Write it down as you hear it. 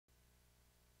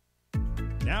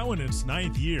Now in its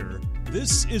 9th year,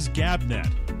 this is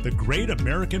GabNet, the Great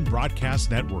American Broadcast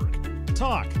Network.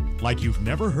 Talk like you've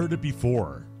never heard it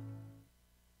before.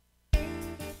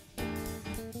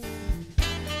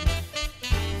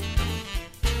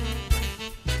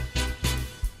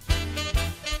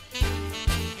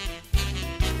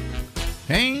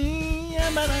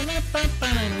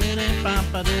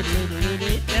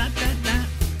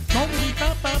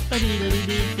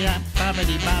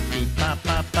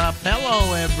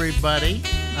 Hello, everybody.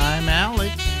 I'm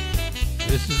Alex.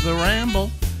 This is the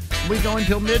Ramble. We go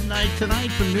until midnight tonight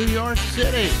from New York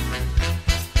City.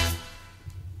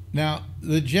 Now,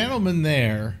 the gentleman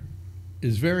there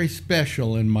is very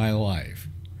special in my life.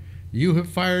 You have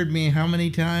fired me how many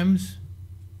times?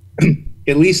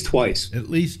 At least twice. At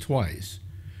least twice.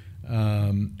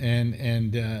 And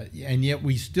yet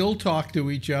we still talk to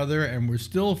each other, and we're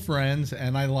still friends,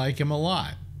 and I like him a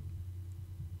lot.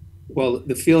 Well,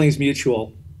 the feeling's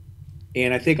mutual,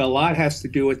 and I think a lot has to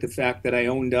do with the fact that I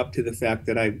owned up to the fact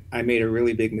that I made a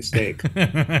really big mistake.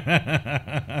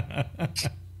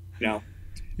 Yeah.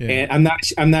 And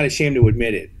I'm not ashamed to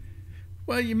admit it.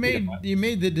 Well, you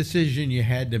made the decision you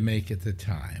had to make at the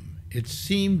time. It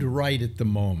seemed right at the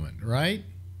moment, right?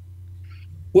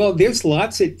 Well, there's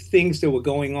lots of things that were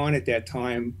going on at that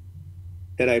time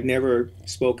that I've never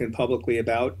spoken publicly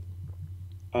about.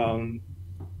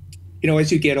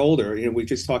 As you get older, we're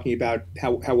just talking about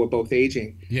how we're both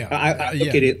aging. Yeah. I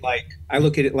look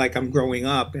at it like I'm growing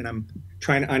up and I'm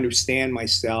trying to understand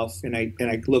myself, and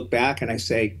I look back and I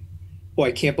say, "Boy,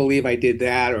 I can't believe I did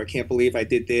that," or "I can't believe I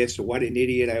did this," or "What an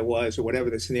idiot I was," or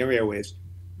whatever the scenario is.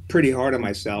 Pretty hard on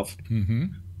myself. Mm-hmm.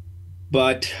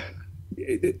 But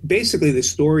basically, the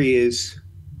story is,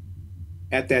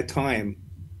 at that time,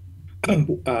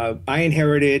 I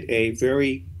inherited a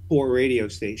very poor radio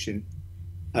station,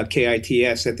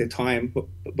 KITS, at the time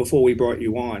before we brought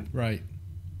you on. Right.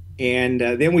 And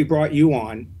then we brought you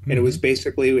on, and it was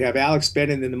basically, we have Alex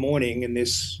Bennett in the morning and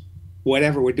this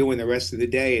whatever we're doing the rest of the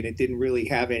day, and it didn't really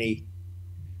have any,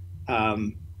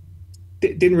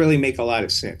 didn't really make a lot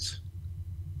of sense,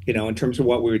 in terms of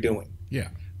what we were doing. Yeah.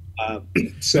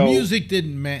 So the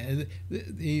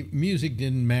music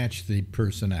didn't match the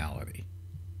personality.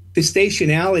 The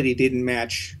stationality didn't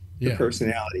match the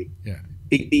personality. Yeah.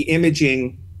 The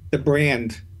imaging, the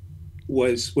brand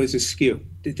was askew.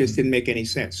 It just didn't make any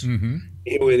sense. Mm-hmm.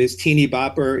 It was this teeny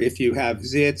bopper. If you have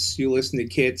zits, you listen to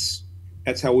Kits.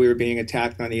 That's how we were being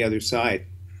attacked on the other side.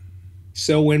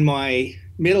 So when my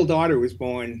middle daughter was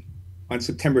born on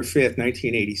September 5th,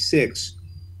 1986,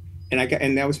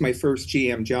 and that was my first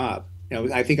GM job.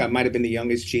 I think I might have been the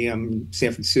youngest GM in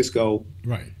San Francisco.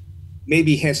 Right.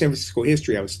 Maybe San Francisco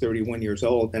history. I was 31 years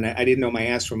old, and I didn't know my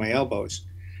ass from my elbows.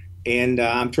 And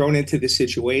I'm thrown into this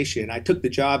situation. I took the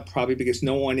job probably because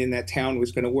no one in that town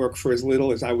was going to work for as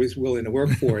little as I was willing to work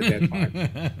for at that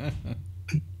time.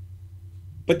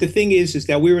 But the thing is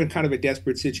that we were in kind of a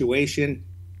desperate situation.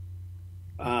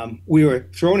 We were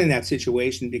thrown in that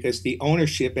situation because the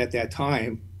ownership at that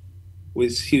time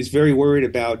he was very worried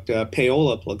about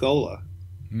Paola Plagola.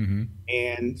 Mm-hmm.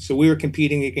 And so we were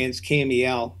competing against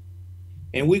KMEL,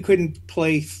 and we couldn't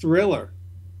play Thriller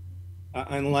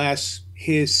unless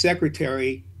his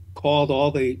secretary called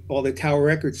all the Tower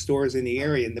Record stores in the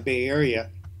area, in the Bay Area,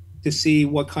 to see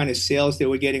what kind of sales they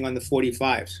were getting on the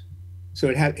 45s. So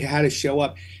it had to show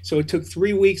up. So it took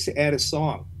 3 weeks to add a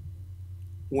song,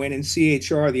 when in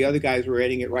CHR the other guys were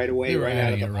adding it right away. They were right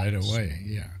adding out of the it right box. away.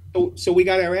 Yeah. So we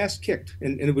got our ass kicked,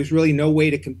 and it was really no way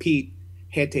to compete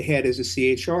head-to-head as a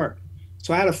CHR.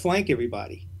 So I had to flank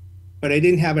everybody. But I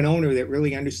didn't have an owner that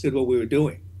really understood what we were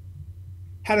doing.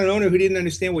 Had an owner who didn't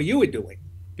understand what you were doing.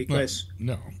 Because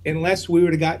unless we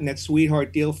would have gotten that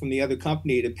sweetheart deal from the other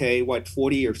company to pay,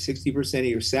 40 or 60% of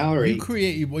your salary.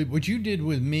 What you did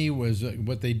with me was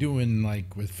what they do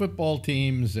with football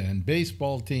teams and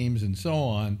baseball teams and so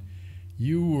on.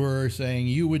 You were saying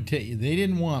you would take, they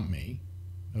didn't want me.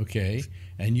 Okay,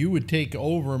 and you would take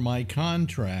over my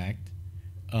contract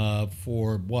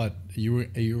for what you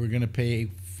were going to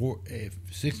pay for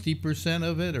 60%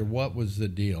 of it, or what was the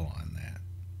deal on that?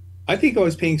 I think I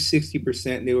was paying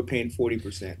 60% and they were paying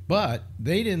 40%. But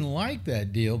they didn't like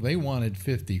that deal. They wanted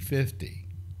 50-50.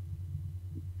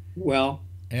 Well,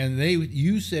 and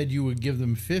you said you would give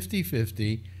them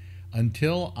 50-50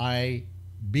 until I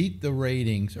beat the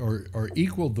ratings or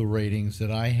equaled the ratings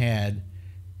that I had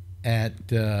at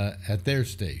their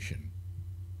station.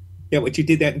 Yeah, but you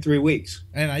did that in 3 weeks.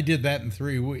 And I did that in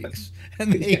 3 weeks.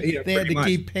 And they had to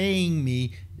keep paying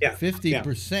me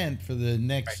 50% for the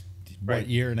next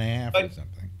year and a half or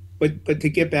something. But to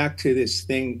get back to this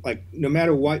thing, no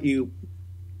matter what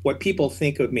people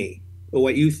think of me, or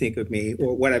what you think of me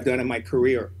or what I've done in my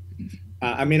career.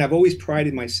 I mean, I've always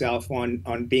prided myself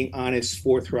on being honest,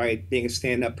 forthright, being a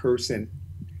stand-up person.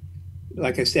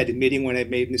 Like I said, admitting when I've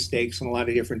made mistakes and a lot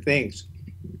of different things.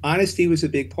 Honesty was a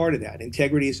big part of that.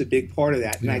 Integrity is a big part of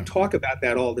that. And Yeah. I talk about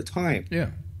that all the time. Yeah.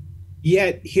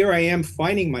 Yet here I am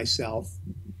finding myself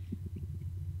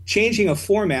changing a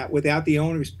format without the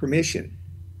owner's permission.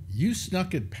 You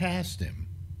snuck it past him.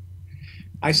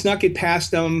 I snuck it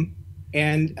past him,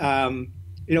 and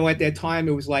you know, at that time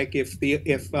it was like if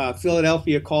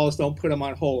Philadelphia calls, don't put them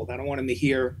on hold. I don't want them to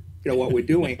hear, you know, what we're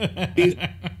doing.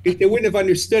 They wouldn't have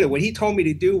understood it. What he told me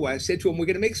to do was, I said to him, "We're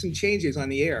going to make some changes on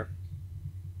the air,"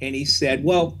 and he said,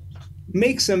 "Well,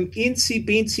 make some incy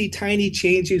beansy tiny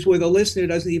changes where the listener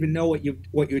doesn't even know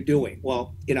what you're doing."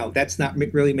 Well, you know, that's not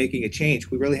really making a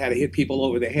change. We really had to hit people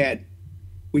over the head.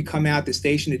 We come out the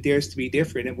station that dares to be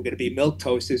different, and we're going to be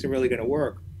milquetoast isn't really going to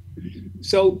work.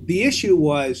 So the issue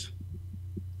was,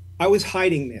 I was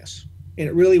hiding this, and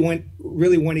it really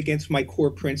went against my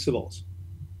core principles,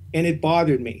 and it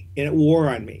bothered me, and it wore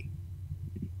on me.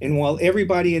 And while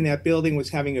everybody in that building was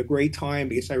having a great time,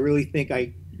 because I really think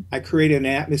I created an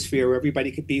atmosphere where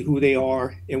everybody could be who they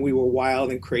are, and we were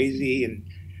wild and crazy and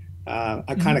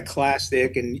kind of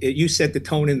classic, and you set the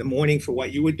tone in the morning for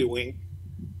what you were doing.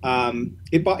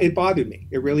 It bothered me.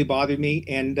 It really bothered me,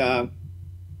 and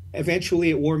eventually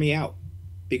it wore me out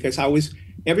because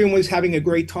everyone was having a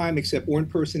great time except one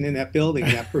person in that building,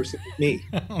 and that person was me.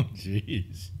 Oh,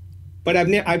 jeez. But I've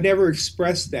never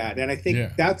expressed that, and I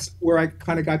think that's where I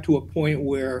kind of got to a point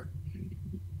where,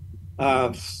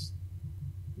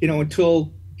 you know,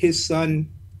 until his son,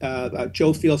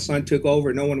 Joe Field's son, took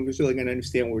over, no one was really going to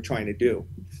understand what we're trying to do.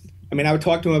 I mean, I would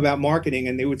talk to them about marketing,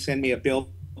 and they would send me a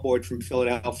billboard from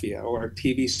Philadelphia or a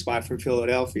TV spot from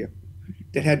Philadelphia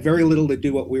that had very little to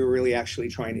do what we were really actually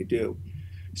trying to do.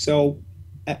 So,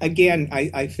 again,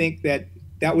 I think that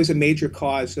was a major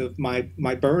cause of my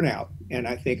burnout. And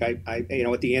I think I you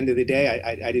know, at the end of the day,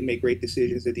 I didn't make great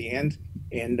decisions at the end,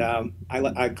 and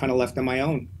I kind of left on my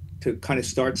own to kind of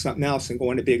start something else and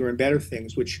go into bigger and better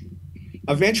things, which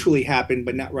eventually happened,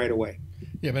 but not right away.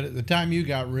 Yeah, but at the time you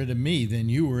got rid of me, then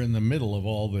you were in the middle of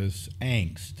all this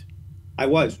angst. I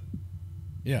was.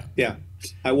 Yeah. Yeah,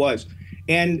 I was.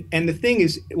 And the thing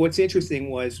is, what's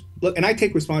interesting was, look, and I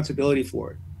take responsibility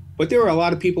for it, but there were a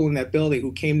lot of people in that building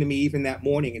who came to me even that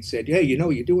morning and said, "Hey, you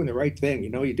know, you're doing the right thing. You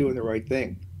know, you're doing the right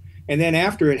thing." And then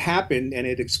after it happened and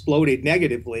it exploded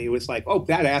negatively, it was like, "Oh,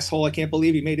 that asshole, I can't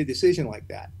believe he made a decision like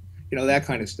that." You know, that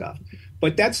kind of stuff.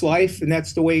 But that's life, and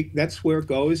that's where it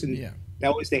goes. And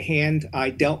that was the hand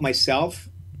I dealt myself.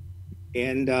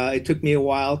 And it took me a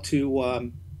while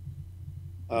to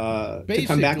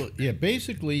come back. Yeah,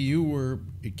 basically you were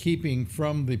keeping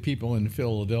from the people in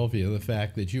Philadelphia the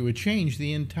fact that you had changed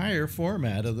the entire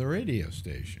format of the radio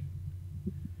station.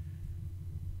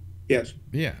 Yes.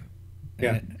 Yeah.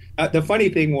 Yeah. The funny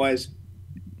thing was,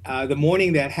 the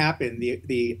morning that happened,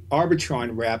 the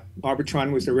Arbitron rep,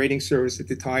 Arbitron was the rating service at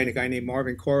the time, a guy named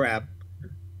Marvin Korab,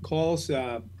 calls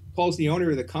the owner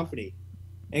of the company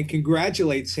and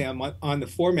congratulates him on the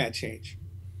format change.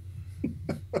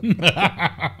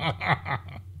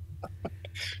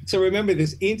 So remember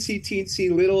this incy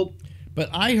teensy little. But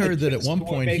I heard that at one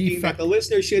point that the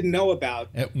listener shouldn't know about.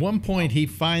 At one point he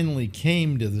finally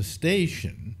came to the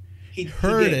station. He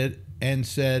heard it and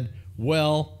said,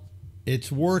 "Well, it's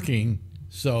working,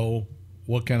 so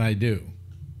what can I do?"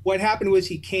 What happened was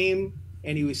he came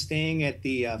and he was staying at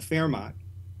the Fairmont,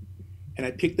 and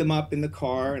I picked him up in the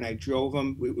car and I drove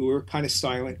him. We were kind of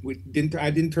silent. I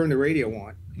didn't turn the radio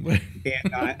on,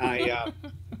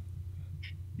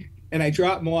 and I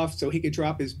dropped him off so he could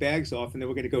drop his bags off, and then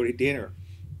we're going to go to dinner.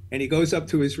 And he goes up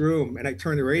to his room, and I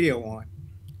turn the radio on,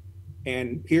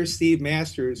 and here's Steve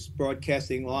Masters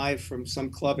broadcasting live from some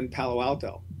club in Palo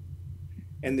Alto.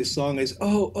 And the song is,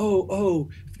 "Oh, oh, oh,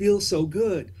 feels so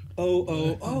good. Oh,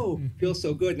 oh, oh, feels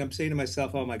so good." And I'm saying to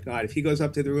myself, oh my God, if he goes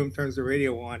up to the room, turns the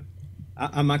radio on,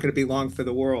 I'm not going to be long for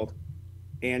the world.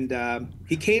 And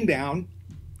he came down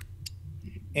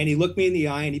and he looked me in the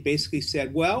eye and he basically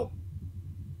said, "Well,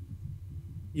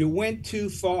 you went too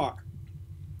far."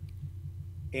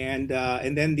 And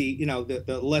then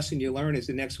the lesson you learn is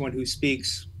the next one who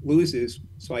speaks loses.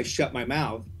 So I shut my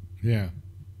mouth. Yeah.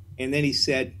 And then he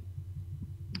said,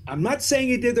 "I'm not saying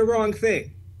you did the wrong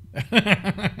thing."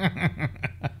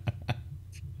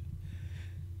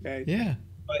 Okay. Yeah.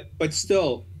 But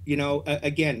still, you know,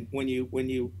 again,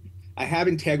 I have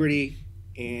integrity,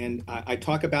 and I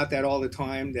talk about that all the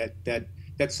time.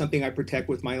 That's something I protect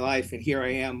with my life. And here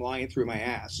I am lying through my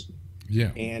ass.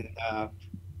 Yeah. And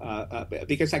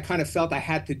because I kind of felt I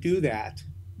had to do that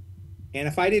And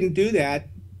if I didn't do that,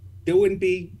 there wouldn't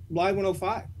be Live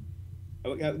 105.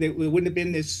 There wouldn't have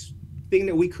been this thing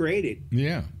that we created.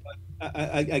 Yeah.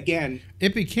 Again,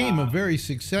 It became a very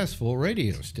successful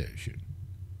radio station.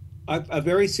 A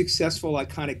very successful,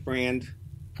 iconic brand.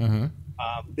 Uh-huh.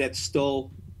 That's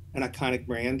still an iconic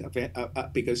brand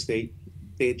because they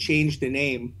had changed the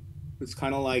name. It's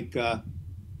kind of like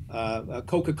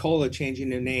Coca-Cola changing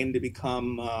their name to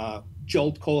become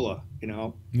Jolt Cola.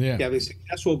 Yeah. They have a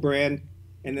successful brand,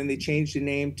 and then they changed the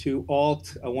name to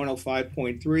Alt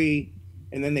 105.3,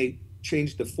 and then they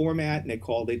changed the format and they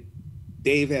called it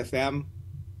Dave FM.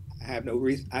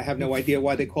 I have no idea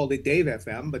why they called it Dave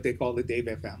FM, but they called it Dave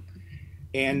FM.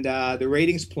 And the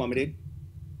ratings plummeted.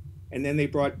 And then they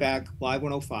brought back Live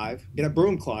 105 in a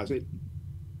broom closet,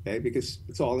 okay, because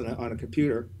it's all on a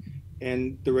computer.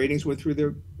 And the ratings went through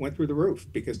the roof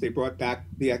because they brought back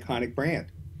the iconic brand.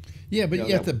 Yeah, but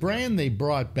yet the brand they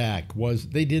brought back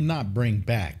they did not bring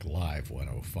back Live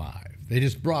 105. They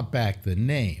just brought back the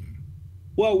name.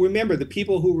 Well, remember, the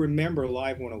people who remember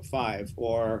Live 105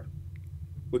 we're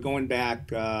going back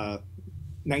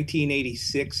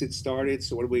 1986 it started,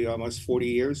 so what are we, almost 40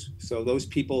 years? So those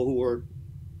people who were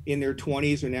in their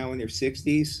 20s are now in their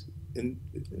 60s, and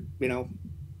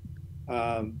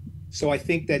so I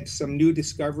think that some new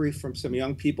discovery from some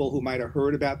young people who might have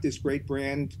heard about this great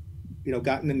brand,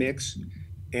 got in the mix,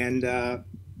 and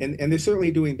they're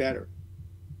certainly doing better,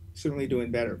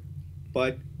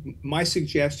 But my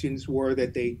suggestions were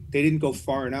that they didn't go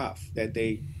far enough, that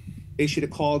they should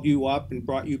have called you up and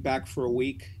brought you back for a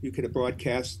week. You could have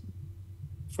broadcast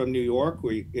from New York,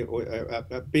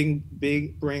 bring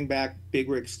back Big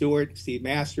Rick Stewart, Steve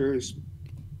Masters,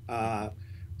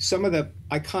 some of the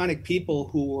iconic people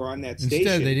who were on that station.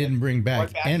 Instead, they didn't bring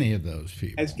back any of those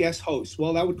people as guest hosts.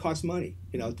 Well, that would cost money,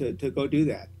 to go do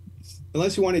that.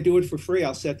 Unless you want to do it for free,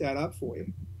 I'll set that up for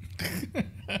you.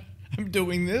 I'm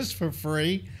doing this for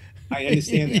free. I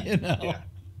understand that.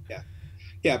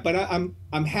 Yeah. But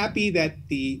I'm happy that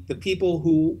the people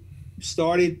who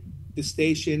started the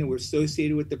station and were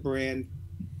associated with the brand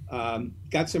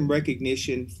got some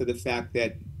recognition for the fact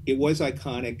that it was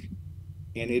iconic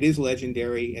and it is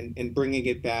legendary, and bringing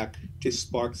it back just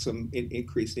sparked some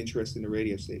increased interest in the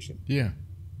radio station. Yeah.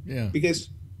 Because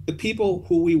the people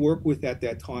who we worked with at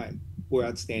that time were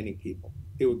outstanding people.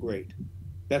 They were great.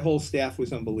 That whole staff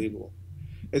was unbelievable.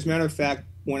 As a matter of fact,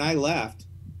 when I left,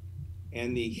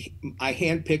 and I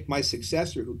handpicked my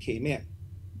successor who came in,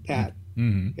 Pat.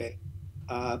 Mm-hmm. Okay,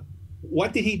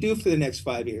 what did he do for the next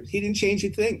 5 years? He didn't change a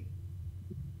thing.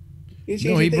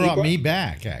 He brought me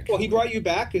back, actually. Well, he brought you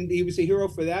back, and he was a hero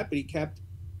for that. But he kept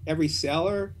every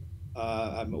seller.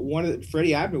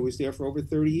 Freddie Abner was there for over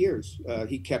 30 years.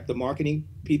 He kept the marketing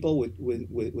people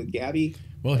with Gabby.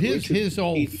 Well, his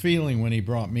whole feeling when he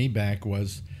brought me back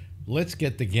was, let's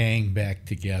get the gang back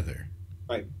together.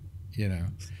 Right.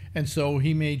 And so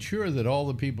he made sure that all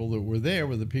the people that were there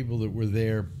were the people that were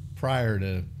there prior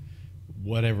to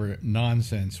whatever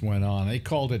nonsense went on. They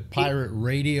called it pirate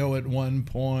radio at one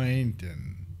point,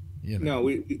 and No,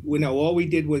 we all we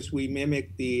did was we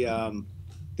mimicked the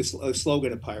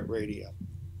slogan of pirate radio.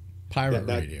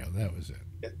 Radio, that was it.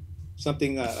 Yeah.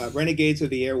 Something Renegades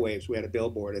of the Airwaves. We had a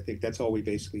billboard. I think that's all we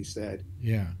basically said.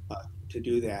 Yeah. To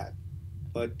do that,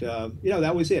 but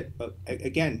that was it. But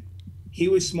again, he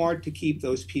was smart to keep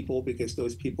those people because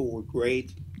those people were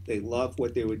great. They loved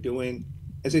what they were doing.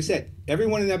 As I said,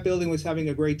 everyone in that building was having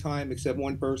a great time except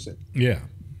one person. Yeah.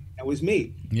 That was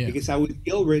me. Yeah. Because I was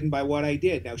ill-ridden by what I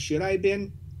did. Now, should I have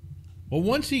been? Well,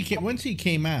 once he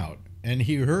came out and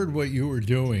he heard what you were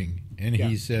doing, and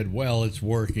he said, well, it's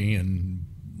working, and,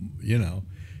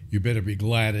 you better be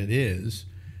glad it is,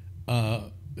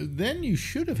 then you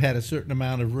should have had a certain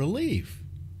amount of relief.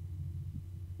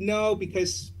 No,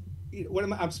 because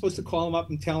I'm supposed to call him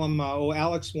up and tell him,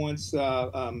 Alex wants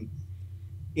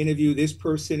interview this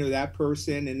person or that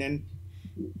person. And then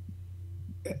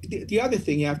the other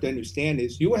thing you have to understand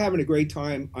is you were having a great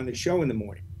time on the show in the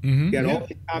morning. Mm-hmm. You had all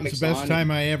the comics. It's the best time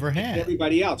I ever had.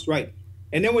 Everybody else, right.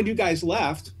 And then when you guys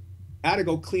left, I had to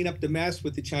go clean up the mess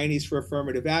with the Chinese for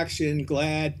Affirmative Action,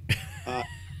 GLAD,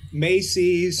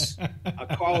 Macy's,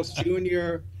 Carl's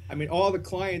Jr. I mean, all the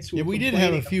clients who were we did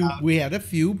have a few. We had a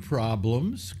few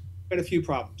problems. Had a few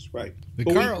problems, right? The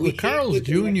Carl's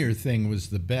Jr. thing was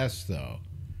the best, though.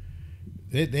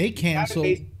 They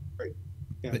canceled.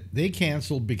 Yeah. They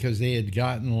canceled because they had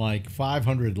gotten like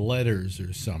 500 letters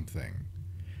or something,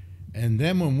 And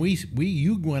then when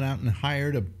you went out and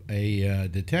hired a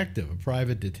detective, a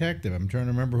private detective. I'm trying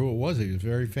to remember who it was. He was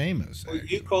very famous. Well,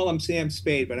 you call him Sam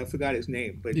Spade, but I forgot his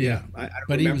name. But yeah, I don't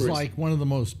but he was remember like one of the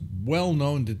most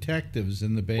well-known detectives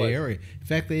in the Bay Area. In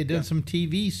fact, they had done some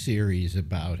TV series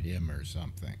about him or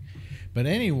something. But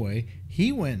anyway,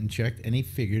 he went and checked, and he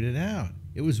figured it out.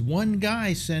 It was one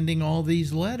guy sending all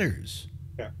these letters.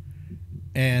 Yeah.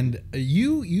 And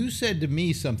you said to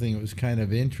me something that was kind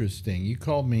of interesting. You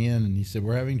called me in and you said,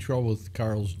 we're having trouble with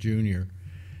Carl's Jr.,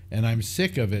 and I'm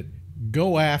sick of it.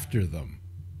 Go after them.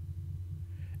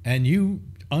 And you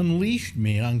unleashed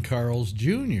me on Carl's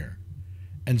Jr.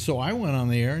 And so I went on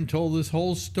the air and told this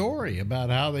whole story about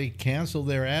how they canceled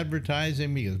their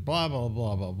advertising because blah, blah,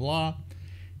 blah, blah, blah.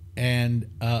 And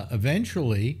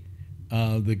eventually...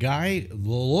 the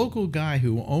local guy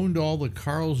who owned all the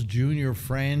Carl's Jr.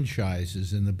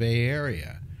 franchises in the Bay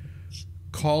Area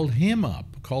called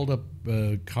up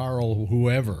Carl,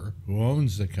 whoever, who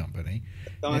owns the company.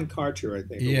 Don Karcher, I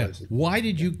think it was. Why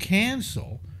did you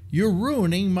cancel? You're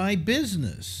ruining my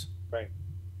business. Right.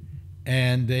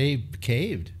 And they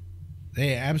caved.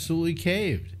 They absolutely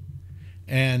caved.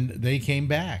 And they came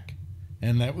back.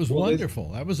 And that was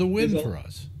wonderful. That was a win for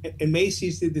us. And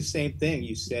Macy's did the same thing.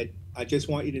 You said, I just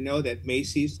want you to know that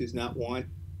Macy's does not want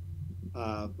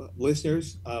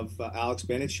listeners of Alex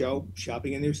Bennett's show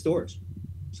shopping in their stores.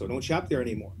 So don't shop there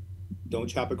anymore. Don't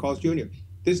shop at Carl's Jr.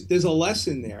 There's a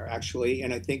lesson there, actually,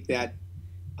 and I think that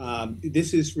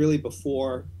this is really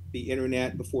before the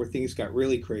internet, before things got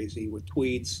really crazy with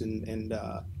tweets and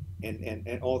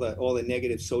all the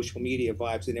negative social media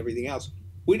vibes and everything else.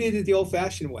 We did it the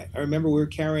old-fashioned way. I remember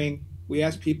we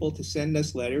asked people to send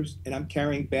us letters, and I'm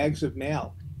carrying bags of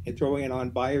mail and throwing it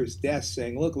on buyers' desks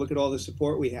saying, look at all the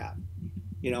support we have,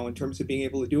 in terms of being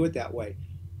able to do it that way.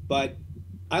 But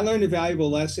I learned a valuable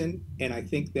lesson, and I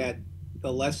think that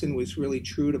the lesson was really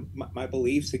true to my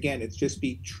beliefs. Again, it's just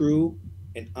be true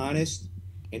and honest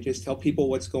and just tell people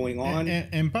what's going on.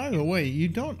 And by the way, you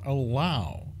don't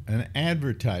allow an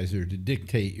advertiser to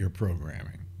dictate your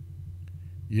programming,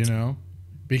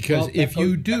 because if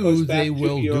you do, they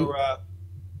will do.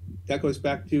 That goes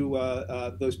back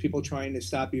to those people trying to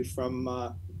stop you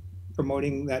from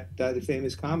promoting the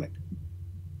famous comic.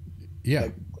 Yeah.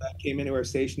 That came into our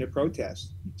station to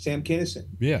protest. Sam Kinison.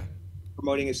 Yeah.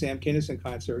 Promoting a Sam Kinison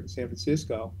concert in San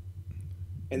Francisco.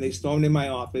 And they stormed in my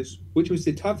office, which was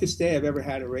the toughest day I've ever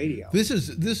had at radio. This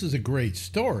is a great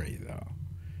story,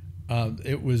 though.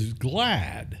 It was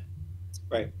GLAAD.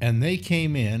 Right. And they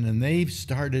came in and they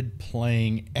started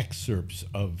playing excerpts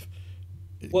of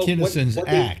Kinison's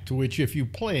act, which if you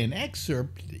play an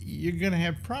excerpt, you're going to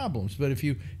have problems. But if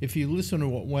you listen to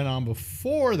what went on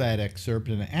before that excerpt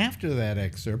and after that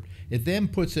excerpt, it then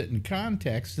puts it in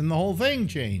context and the whole thing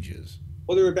changes.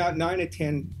 Well, there were about 9 or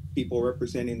 10 people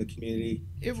representing the community.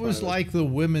 It was like the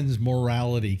Women's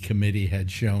Morality Committee had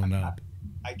shown up.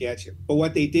 I get you. But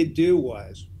what they did do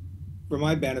was, for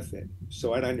my benefit,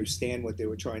 so I'd understand what they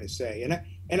were trying to say.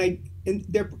 And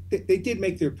they did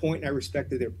make their point, and I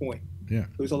respected their point. Yeah.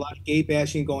 There was a lot of gay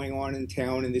bashing going on in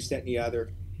town and this, that, and the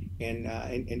other. And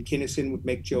Kinison would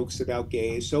make jokes about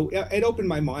gays. So it opened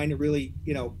my mind, and really,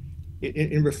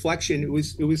 in reflection, it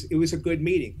was a good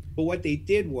meeting. But what they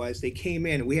did was they came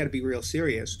in, and we had to be real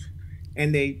serious,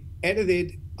 and they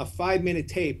edited a 5-minute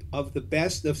tape of the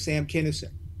best of Sam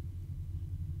Kinison.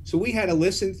 So we had to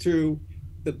listen through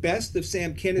the best of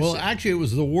Sam Kinison. Well, actually, it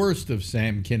was the worst of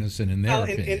Sam Kinison in their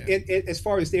opinion. And as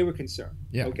far as they were concerned.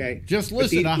 Yeah. Okay. Just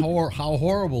listen to how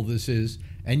horrible this is,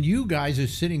 and you guys are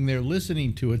sitting there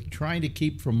listening to it, trying to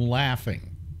keep from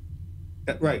laughing.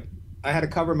 Right. I had to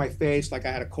cover my face like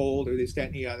I had a cold or this, that,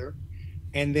 and the other.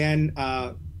 And then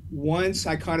once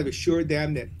I kind of assured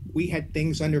them that we had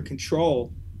things under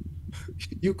control,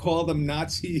 you call them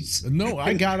Nazis. No,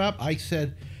 I got up. I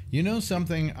said, you know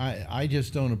something? I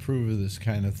just don't approve of this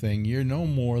kind of thing. You're no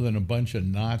more than a bunch of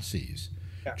Nazis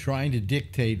trying to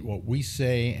dictate what we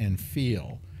say and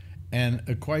feel.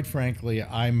 And quite frankly,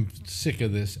 I'm sick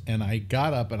of this. And I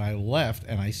got up and I left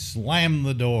and I slammed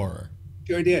the door.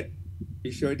 Sure did.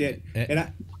 You sure did. And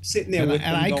I'm sitting there with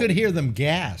them. And I could hear them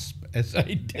gasp as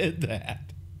I did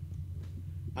that.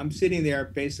 I'm sitting there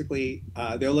basically,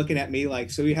 they're looking at me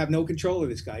like, so you have no control of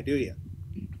this guy, do you?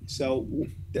 So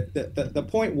the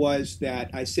point was that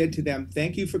I said to them,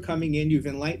 thank you for coming in. You've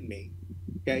enlightened me.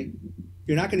 Okay.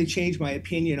 You're not going to change my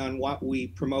opinion on what we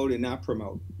promote and not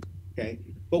promote. Okay.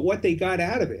 But what they got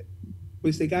out of it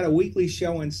was they got a weekly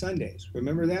show on Sundays.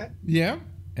 Remember that? Yeah.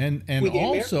 And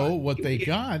also what they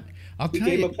got, I'll tell you.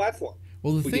 We gave them a platform.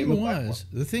 Well, the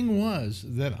thing was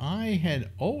that I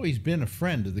had always been a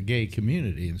friend of the gay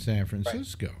community in San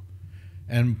Francisco. Right.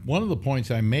 And one of the points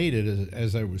I made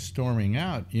as I was storming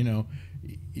out,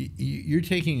 you're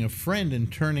taking a friend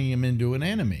and turning him into an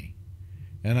enemy.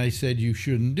 And I said, you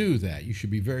shouldn't do that. You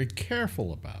should be very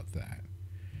careful about that.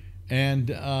 And,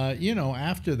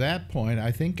 after that point,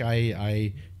 I think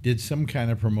I did some kind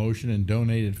of promotion and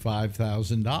donated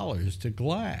 $5,000 to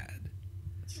GLAAD.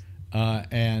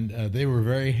 And they were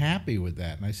very happy with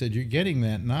that. And I said, you're getting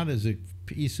that not as a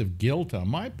piece of guilt on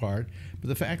my part, but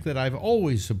the fact that I've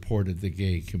always supported the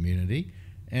gay community.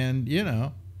 And,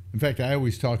 in fact, I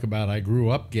always talk about I grew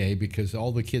up gay because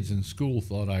all the kids in school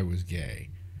thought I was gay.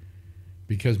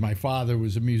 Because my father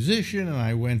was a musician and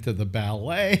I went to the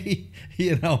ballet,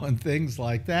 and things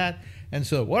like that. And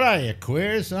so, what are you,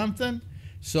 queer or something?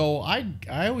 So I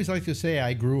always like to say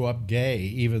I grew up gay,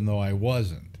 even though I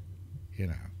wasn't,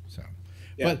 So,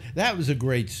 yeah. But that was a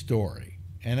great story.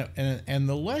 And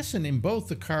the lesson in both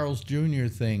the Carl's Jr.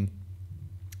 thing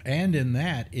and in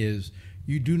that is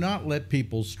you do not let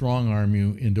people strong-arm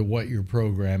you into what your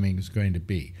programming is going to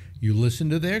be. You listen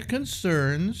to their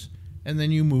concerns and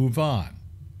then you move on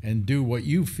and do what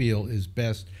you feel is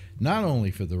best, not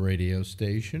only for the radio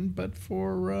station, but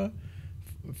for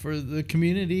the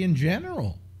community in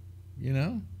general,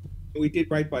 We did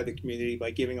right by the community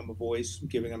by giving them a voice,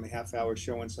 giving them a half-hour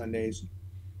show on Sundays,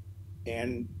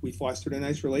 and we fostered a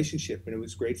nice relationship, and it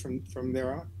was great from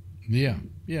there on. Yeah.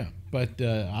 But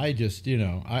I just,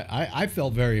 I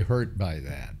felt very hurt by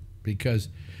that because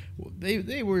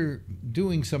they were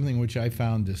doing something which I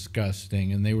found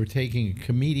disgusting, and they were taking a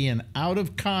comedian out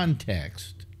of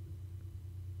context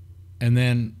and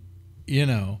then,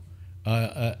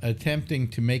 attempting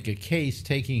to make a case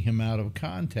taking him out of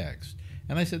context.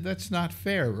 And I said, that's not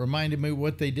fair. It reminded me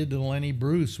what they did to Lenny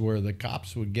Bruce, where the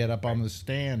cops would get up on the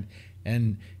stand,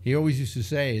 and he always used to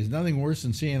say, there's nothing worse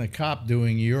than seeing a cop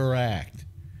doing your act,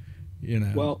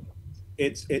 Well,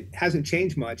 it hasn't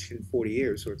changed much in 40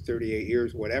 years or 38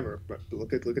 years, whatever. But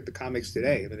look at the comics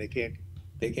today. I mean,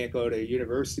 they can't go to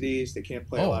universities. They can't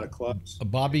play a lot of clubs.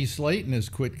 Bobby Slayton has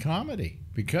quit comedy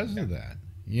because of that.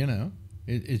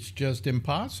 It's just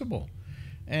impossible.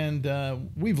 And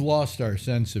we've lost our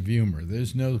sense of humor.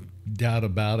 There's no doubt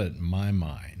about it in my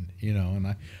mind.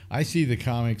 And I see the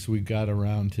comics we've got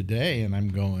around today, and I'm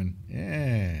going,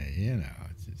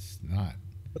 it's not.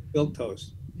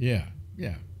 Milquetoast. Yeah.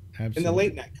 Absolutely. And the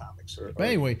late night comics. But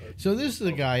anyway, so this is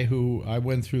the guy who I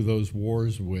went through those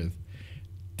wars with.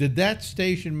 Did that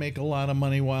station make a lot of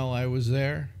money while I was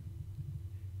there?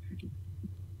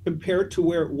 Compared to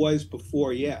where it was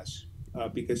before, yes,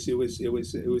 because it was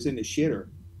in the shitter.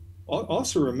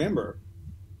 Also remember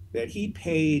that he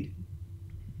paid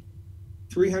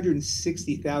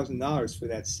 $360,000 for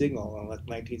that signal in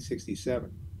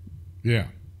 1967. Yeah.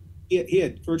 He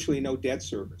had virtually no debt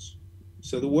service.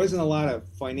 So there wasn't a lot of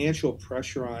financial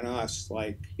pressure on us,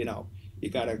 like, you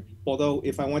got to, although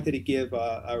if I wanted to give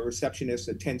a receptionist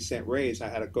a 10-cent raise, I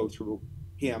had to go through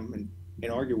him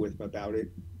and argue with him about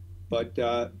it. But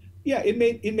it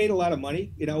made a lot of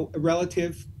money,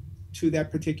 relative to that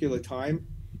particular time.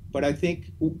 But I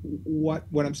think what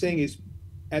I'm saying is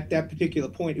at that particular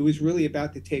point, it was really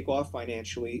about to take off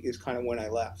financially is kind of when I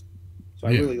left. So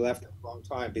I really left at the wrong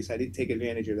time because I didn't take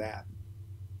advantage of that.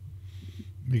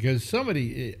 Because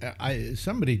somebody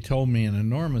told me an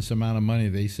enormous amount of money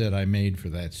they said I made for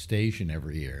that station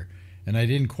every year, and I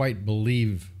didn't quite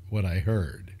believe what I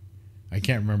heard. I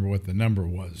can't remember what the number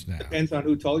was now. Depends on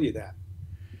who told you that.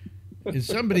 And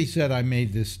somebody said I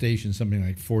made this station something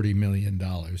like $40 million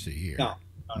a year. No.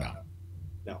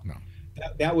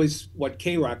 That was what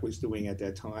K-Rock was doing at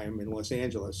that time in Los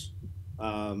Angeles,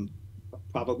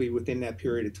 probably within that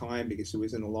period of time because it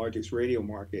was in the largest radio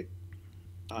market.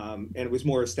 And it was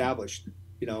more established,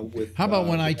 with. How about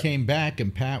when I came back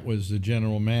and Pat was the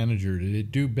general manager? Did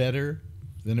it do better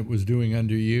than it was doing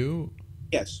under you?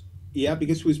 Yes. Yeah,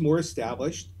 because it was more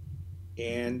established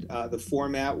and the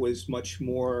format was much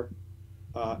more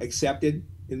accepted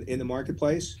in the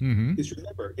marketplace. Mm-hmm. Just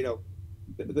remember,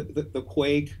 the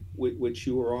Quake, which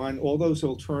you were on, all those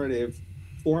alternative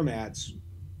formats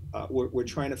were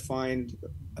trying to find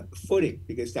footing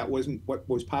because that wasn't what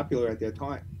was popular at that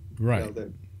time. Right.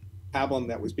 The album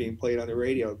that was being played on the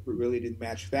radio really didn't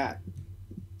match that.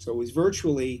 So it was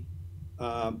virtually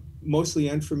mostly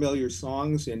unfamiliar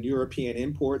songs and European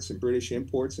imports and British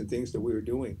imports and things that we were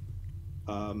doing.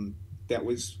 That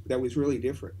was really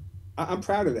different. I'm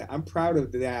proud of that. I'm proud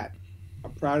of that.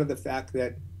 I'm proud of the fact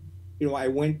that, I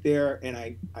went there and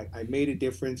I made a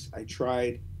difference. I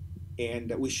tried,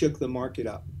 and we shook the market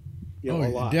up. A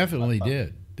lot. Definitely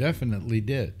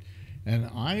did. And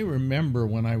I remember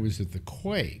when I was at the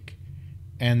Quake,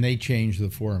 and they changed the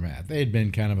format. They had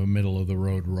been kind of a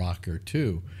middle-of-the-road rocker,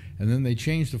 too. And then they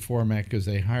changed the format because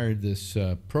they hired this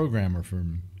programmer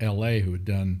from L.A. who had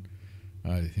done,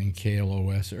 I think,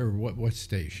 KLOS, or what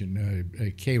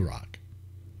station? K-Rock.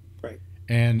 Right.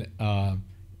 And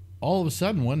all of a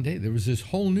sudden, one day, there was this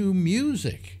whole new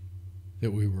music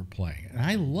that we were playing. And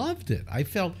I loved it. I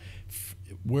felt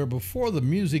where before the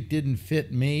music didn't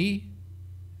fit me,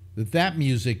 that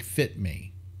music fit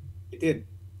me. It did.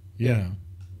 Yeah.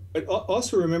 But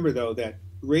also remember, though, that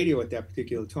radio at that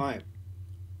particular time,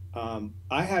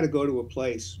 I had to go to a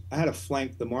place, I had to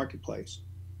flank the marketplace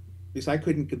because I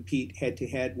couldn't compete head to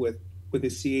head with a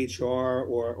CHR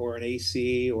or an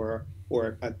AC or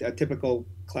a typical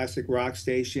classic rock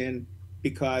station,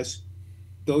 because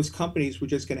those companies were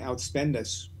just going to outspend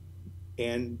us,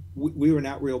 and we were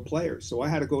not real players. So I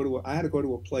had to go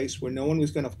to a place where no one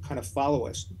was going to kind of follow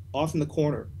us off in the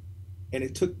corner, and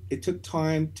it took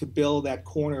time to build that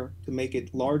corner to make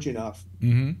it large enough,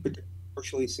 but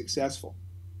commercially successful.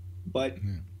 But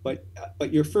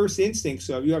your first instinct,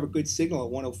 so if you have a good signal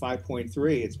at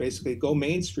 105.3, it's basically go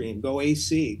mainstream, go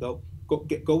AC, go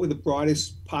with the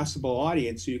broadest possible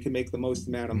audience so you can make the most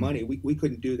amount of money. We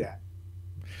couldn't do that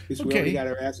because we already got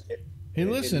our ass hit. Hey,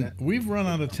 listen, we've run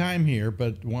out of time here,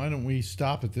 but why don't we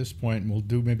stop at this point and we'll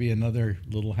do maybe another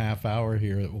little half hour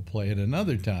here that we'll play at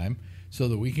another time so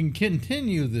that we can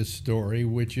continue this story,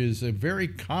 which is a very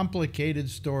complicated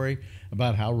story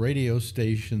about how radio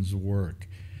stations work.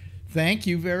 Thank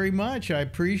you very much. I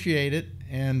appreciate it.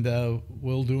 And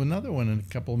we'll do another one in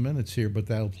a couple of minutes here, but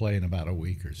that'll play in about a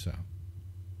week or so.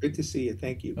 Good to see you.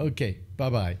 Thank you. Okay.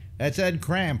 Bye-bye. That's Ed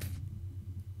Cramp.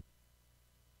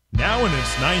 Now in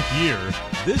its 9th year,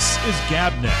 this is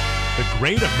GabNet, the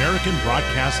Great American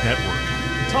Broadcast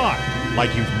Network. Talk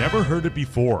like you've never heard it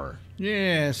before.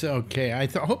 Yes, okay. I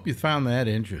hope you found that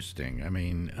interesting. I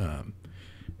mean,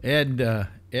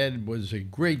 Ed was a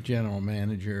great general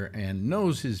manager and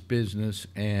knows his business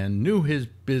and knew his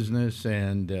business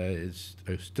and is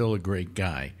still a great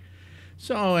guy.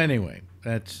 So anyway,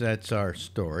 that's our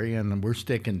story, and we're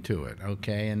sticking to it,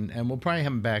 okay? And we'll probably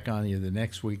have him back on either the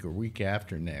next week or week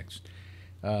after next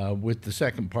with the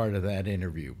second part of that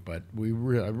interview. But I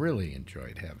really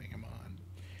enjoyed having him on.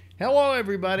 Hello,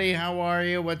 everybody. How are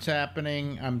you? What's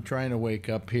happening? I'm trying to wake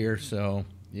up here, so,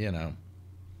 you know.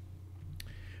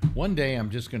 One day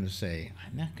I'm just going to say,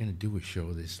 I'm not going to do a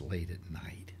show this late at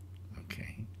night,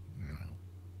 okay?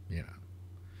 You know.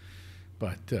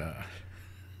 But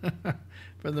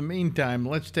for the meantime,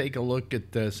 let's take a look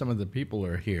at some of the people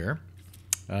who are here.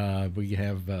 We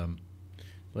have,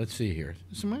 let's see here,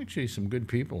 actually some good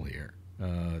people here,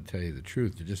 to tell you the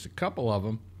truth. There's just a couple of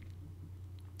them,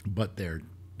 but they're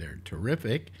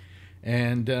terrific.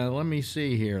 And let me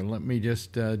see here. Let me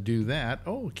just do that.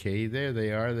 Okay, there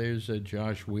they are. There's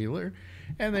Josh Wheeler.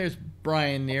 And there's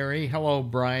Brian Neary. Hello,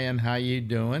 Brian. How you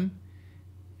doing?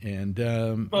 And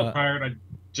well, tired. I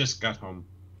just got home.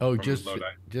 Oh,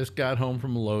 just got home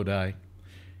from Lodi.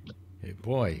 Hey,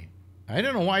 boy, I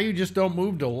don't know why you just don't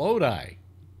move to Lodi.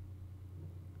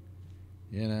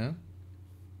 You know?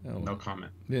 Oh, no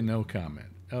comment. Yeah, no comment.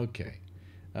 Okay.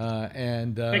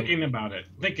 And thinking about it.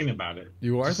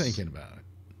 You are thinking about it.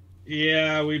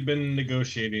 Yeah, we've been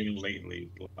negotiating lately,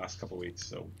 the last couple of weeks.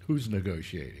 So who's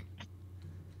negotiating?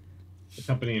 The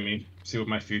company and me. See what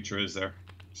my future is there.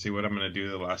 See what I'm going to do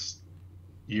the last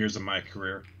years of my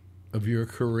career. Of your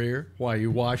career? Why,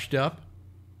 you washed up?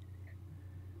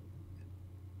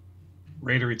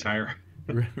 Ready to retire.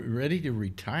 Ready to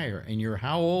retire. And you're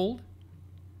how old?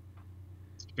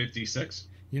 56.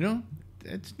 You know,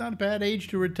 it's not a bad age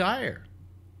to retire.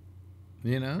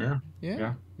 You know?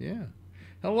 Yeah.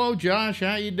 Hello, Josh.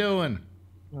 How you doing?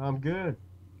 I'm good.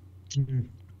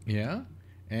 Yeah?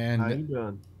 And how you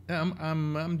doing?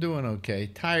 I'm doing okay.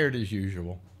 Tired as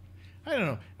usual. I don't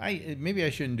know. Maybe I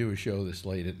shouldn't do a show this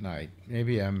late at night.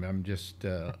 Maybe I'm just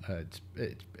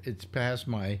it's past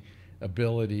my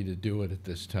ability to do it at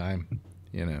this time,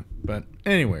 you know. But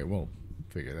anyway, we'll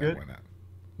figure that one out.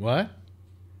 What?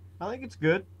 I think it's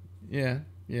good. Yeah.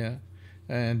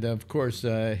 And of course,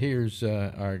 here's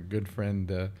our good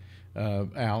friend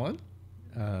Alan,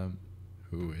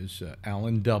 who is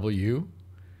Alan W.,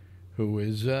 who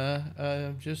is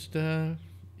just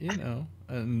you know,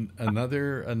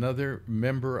 another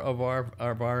member of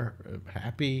our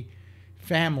happy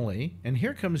family. And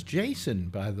here comes Jason,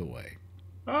 by the way.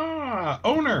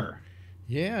 Owner.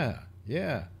 Yeah.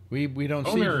 We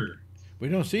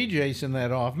don't see Jason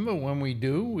that often, but when we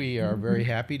do, we are very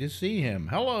happy to see him.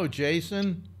 Hello,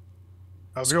 Jason.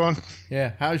 How's it going?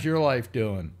 Yeah, how's your life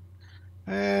doing?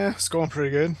 It's going pretty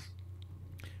good.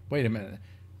 Wait a minute.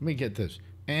 Let me get this.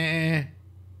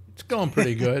 It's going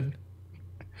pretty good.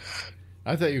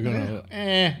 I thought you were going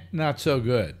to, not so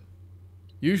good.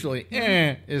 Usually,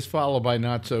 is followed by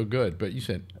not so good, but you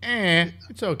said,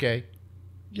 it's okay.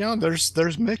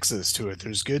 There's mixes to it.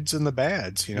 There's goods and the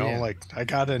bads, Yeah. Like I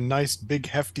got a nice big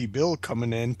hefty bill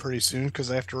coming in pretty soon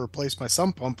because I have to replace my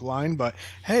sump pump line, but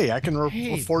hey, I can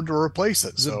afford to replace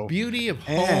it. The So beauty of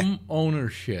home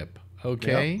ownership,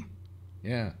 okay?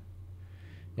 Yeah.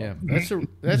 Yeah.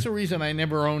 That's the reason I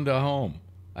never owned a home.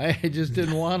 I just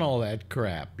didn't want all that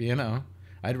crap,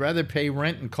 I'd rather pay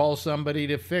rent and call somebody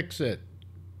to fix it,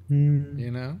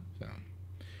 So,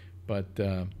 but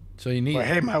so you need. But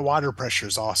hey, my water pressure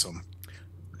is awesome.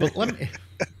 But let me.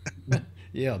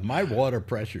 Yeah, my water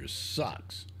pressure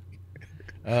sucks.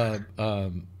 So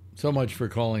much for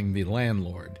calling the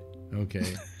landlord.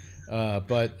 Okay,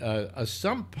 but a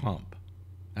sump pump.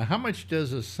 Now, how much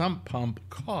does a sump pump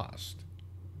cost?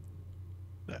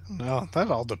 No,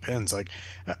 that all depends. Like,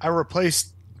 I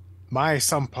replaced my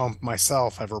sump pump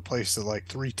myself. I've replaced it like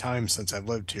 3 times since I've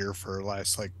lived here for the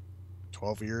last like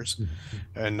 12 years,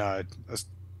 and it's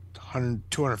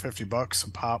 $250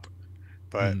 a pop.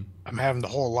 But I'm having the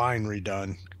whole line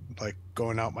redone, like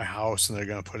going out my house, and they're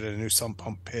gonna put in a new sump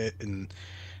pump pit, and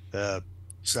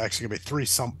it's actually gonna be 3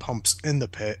 sump pumps in the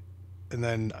pit, and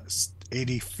then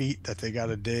 80 feet that they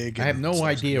gotta dig. I have no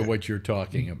idea what you're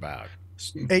talking about.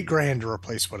 $8,000 to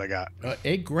replace what I got.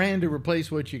 $8,000 to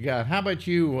replace what you got. How about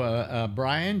you,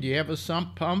 Brian? Do you have a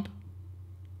sump pump?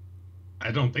 I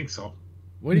don't think so.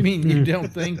 What do you mean you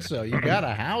don't think so? You got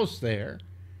a house there.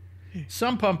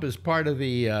 Sump pump is part of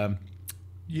the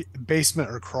basement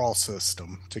or crawl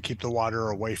system to keep the water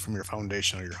away from your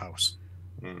foundation of your house.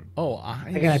 Oh,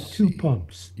 I got 2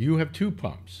 pumps. You have 2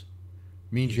 pumps.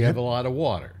 Means you have a lot of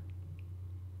water.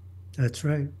 That's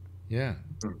right. Yeah.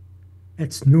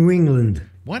 It's New England.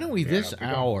 Why don't we this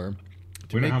hour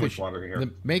to We don't make have the much water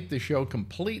here. make the show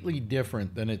completely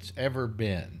different than it's ever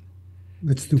been?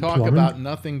 Let's do Talk plumbing. about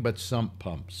nothing but sump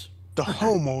pumps. The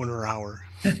homeowner hour.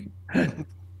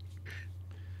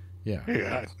 Yeah.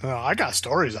 Yeah, I got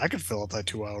stories. I could fill up that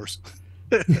 2 hours.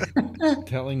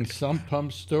 Telling sump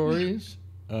pump stories.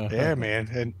 Yeah, man.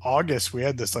 In August, we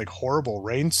had this like horrible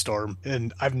rainstorm,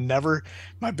 and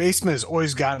my basement has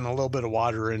always gotten a little bit of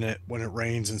water in it when it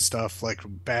rains and stuff, like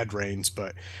bad rains.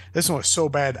 But this one was so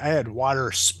bad, I had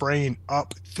water spraying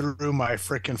up through my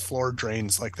freaking floor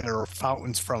drains like there were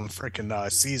fountains from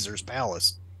freaking Caesar's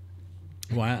Palace.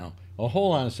 Wow. Well,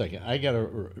 hold on a second. I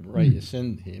gotta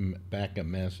send him back a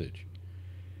message.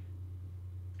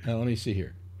 Now, let me see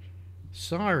here.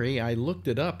 Sorry, I looked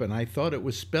it up and I thought it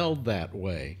was spelled that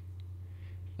way.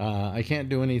 I can't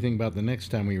do anything about the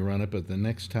next time we run it, but the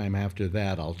next time after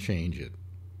that, I'll change it.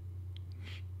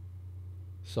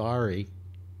 Sorry.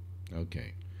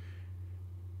 Okay.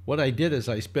 What I did is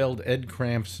I spelled Ed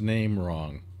Cramp's name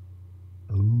wrong.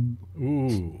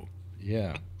 Ooh,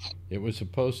 yeah. It was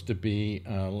supposed to be,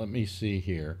 let me see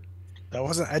here. That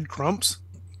wasn't Ed Crumps?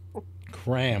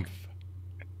 Cramp.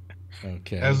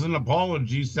 Okay. As an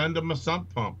apology, send him a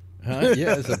sump pump.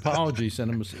 Yeah, as an apology,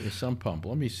 send him a sump pump.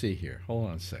 Let me see here.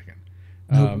 Hold on a second.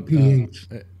 No, PH.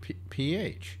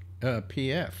 PH.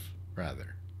 PF,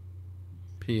 rather.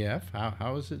 PF?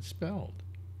 How is it spelled?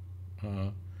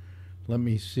 Let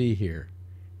me see here.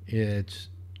 It's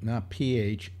not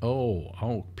PH. Oh,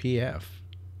 PF.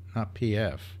 Not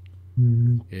PF.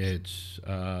 It's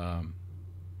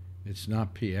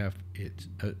not PF. It's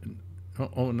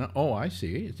no. I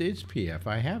see. It's PF.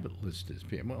 I have it listed as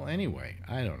PF. Well, anyway,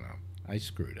 I don't know. I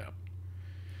screwed up.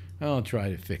 I'll try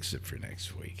to fix it for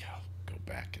next week. I'll go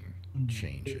back and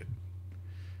change it.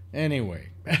 Anyway.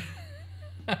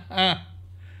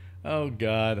 Oh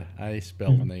God, I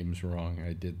spelled names wrong.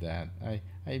 I did that.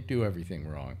 I do everything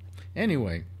wrong.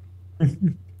 Anyway.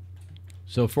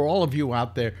 So for all of you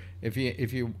out there, if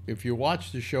you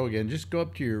watch the show again, just go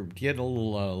up to get a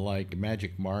little like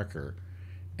magic marker,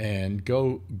 and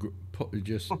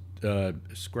just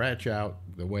scratch out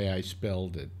the way I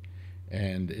spelled it,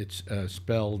 and it's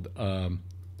spelled.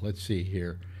 Let's see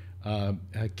here,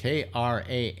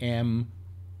 KRAMPF.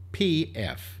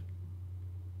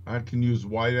 I can use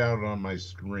whiteout on my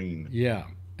screen. Yeah,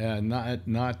 not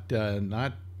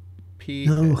P.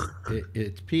 No.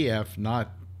 It's PF,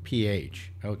 not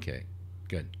PH. Okay,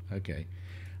 good. Okay,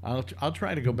 I'll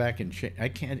try to go back and change. I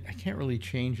can't really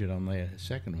change it on the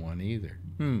second one either.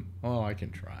 Oh, I can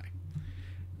try.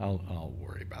 I'll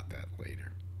worry about that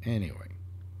later. Anyway,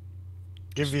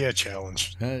 Give you a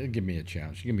challenge. give me a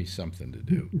challenge. Give me something to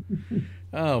do.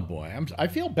 Oh boy, I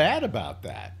feel bad about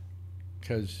that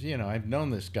because I've known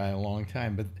this guy a long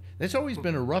time, but that's always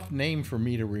been a rough name for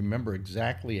me to remember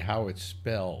exactly how it's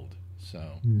spelled.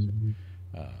 So.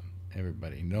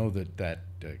 everybody know that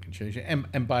can change.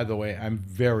 And by the way, I'm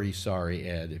very sorry,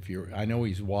 Ed. I know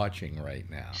he's watching right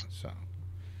now, so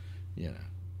you know.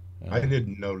 I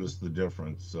didn't notice the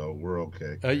difference, so we're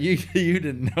okay. You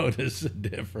didn't notice the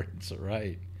difference,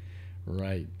 right?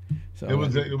 Right. So It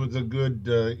was a good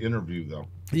interview, though.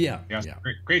 yeah.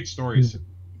 Great stories.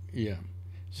 Yeah.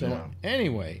 So Yeah.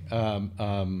 anyway,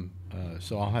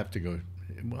 so I'll have to go.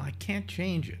 Well, I can't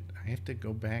change it. I have to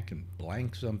go back and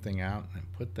blank something out and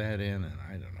put that in, and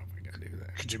I don't know if I can do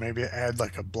that. Could you maybe add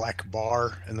like a black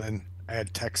bar and then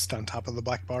add text on top of the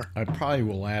black bar? I probably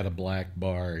will add a black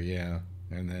bar, yeah,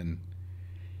 and then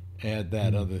add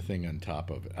that other thing on top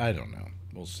of it. I don't know.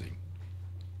 We'll see.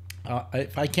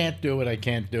 If I can't do it, I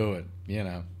can't do it, you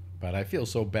know. But I feel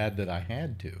so bad that I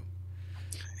had to,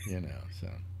 you know, so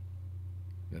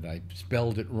that I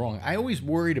spelled it wrong. I always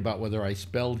worried about whether I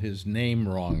spelled his name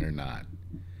wrong or not.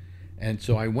 And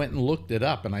so I went and looked it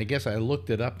up, and I guess I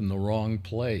looked it up in the wrong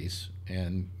place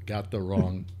and got the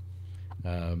wrong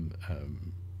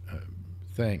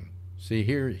thing. See,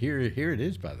 here it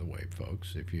is. By the way,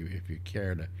 folks, if you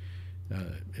care to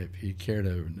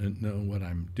know what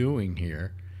I'm doing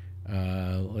here,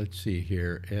 let's see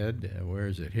here, Ed. Where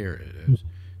is it? Here it is.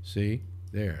 See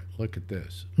there. Look at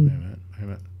this. Wait a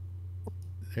minute.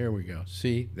 There we go.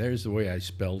 See, there's the way I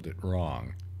spelled it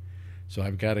wrong. So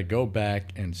I've got to go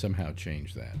back and somehow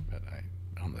change that, but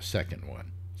on the second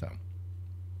one. So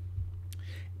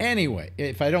anyway,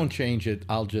 if I don't change it,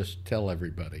 I'll just tell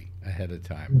everybody ahead of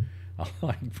time. I'll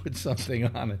put something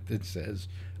on it that says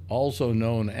also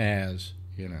known as,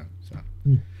 you know. So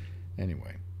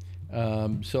anyway,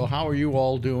 so how are you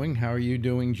all doing? How are you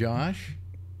doing, Josh?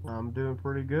 I'm doing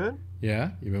pretty good.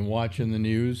 Yeah, you've been watching the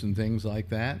news and things like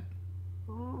that?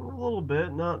 A little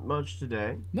bit, not much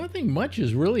today. Nothing much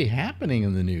is really happening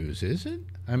in the news, is it?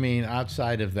 I mean,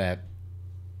 outside of that,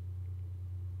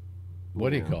 what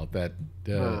do you call it? That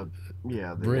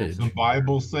Yeah, bridge. The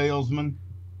Bible salesman.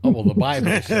 Oh, well, the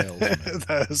Bible salesman.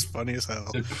 That is funny as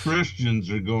hell. The Christians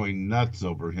are going nuts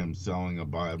over him selling a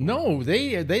Bible. No,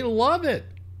 they love it.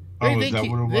 Oh, is that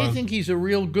what it was? They think he's a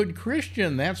real good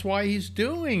Christian. That's why he's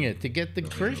doing it, to get the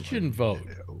Christian vote.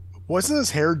 Wasn't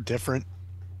his hair different?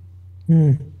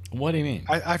 What do you mean?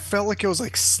 I felt like it was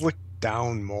like slicked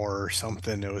down more or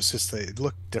something. It was just it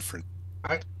looked different.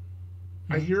 I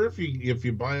hear if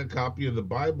you buy a copy of the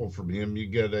Bible from him, you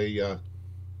get a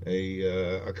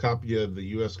copy of the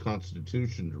U.S.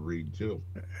 Constitution to read too.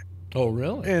 Oh,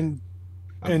 really? And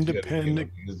I'm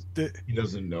independent. kidding. He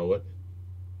doesn't know it.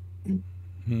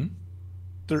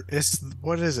 There is,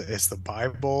 what is it? It's the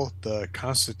Bible, the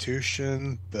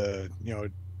Constitution, the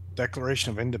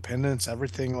Declaration of Independence,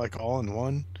 everything like all in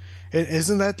one.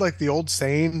 Isn't that like the old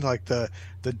saying, like the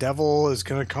devil is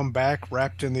going to come back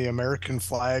wrapped in the American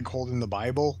flag holding the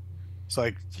Bible? It's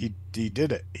like he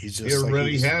did it. He's just He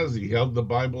already has. He held the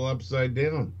Bible upside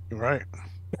down. Right.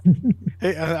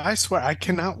 Hey, I swear, I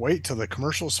cannot wait till the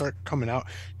commercials start coming out.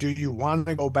 Do you want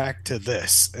to go back to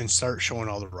this and start showing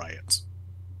all the riots?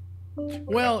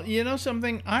 Well, you know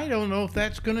something? I don't know if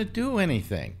that's going to do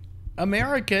anything.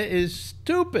 America is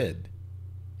stupid.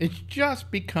 It's just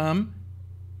become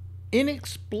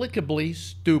inexplicably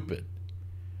stupid.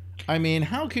 I mean,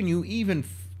 how can you even...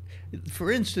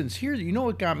 For instance, here, you know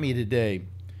what got me today?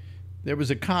 There was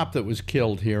a cop that was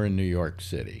killed here in New York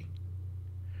City.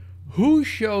 Who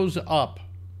shows up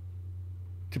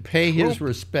to pay his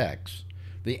respects?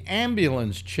 The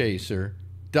ambulance chaser,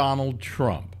 Donald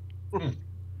Trump,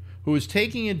 who is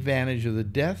taking advantage of the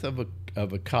death of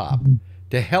a cop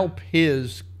to help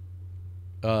his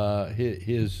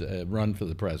run for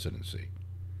the presidency.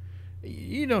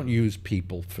 You don't use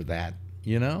people for that,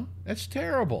 you know? That's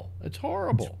terrible. It's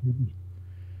horrible.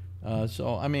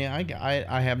 So, I mean,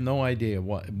 I have no idea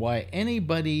why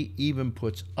anybody even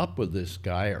puts up with this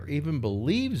guy or even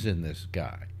believes in this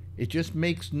guy. It just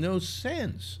makes no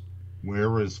sense.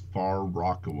 Where is Far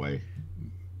Rockaway?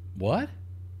 What?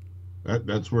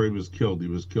 That's where he was killed. He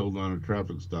was killed on a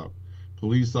traffic stop.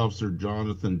 Police officer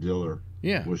Jonathan Diller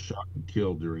was shot and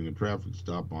killed during a traffic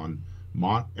stop on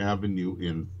Mott Avenue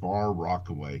in Far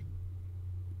Rockaway.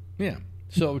 Yeah.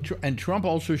 So, and Trump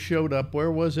also showed up.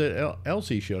 Where was it else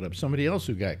he showed up? Somebody else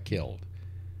who got killed.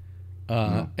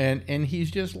 And he's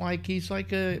just like, he's a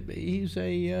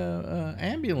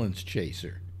ambulance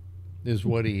chaser is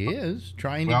what he is,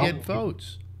 trying to get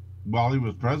votes. While he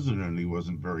was president, he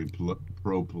wasn't very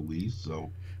pro-police,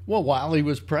 so... Well, while he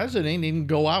was president, he didn't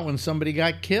go out when somebody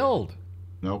got killed.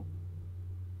 Nope.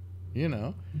 You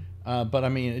know? But, I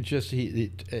mean, it just...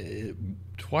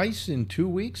 twice in 2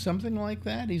 weeks, something like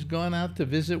that, he's gone out to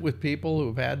visit with people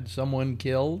who've had someone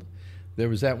killed. There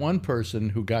was that one person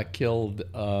who got killed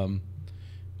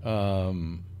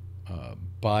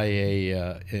by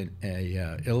a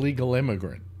illegal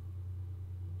immigrant.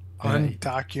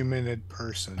 Undocumented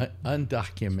person.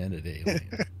 Undocumented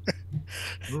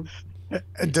alien.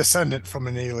 A descendant from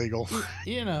an illegal.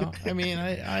 You know, I mean,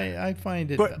 I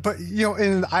find it. But you know,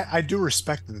 and I do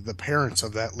respect the parents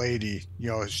of that lady. You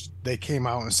know, they came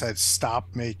out and said,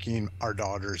 "Stop making our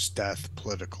daughter's death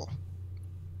political."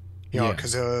 You know,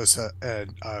 because it was a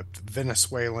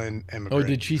Venezuelan immigrant. Oh,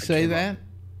 did she say that?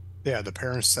 Yeah, the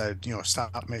parents said, you know,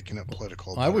 stop making it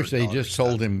political. I wish they just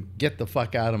told him, "Get the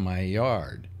fuck out of my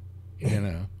yard." You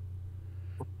know,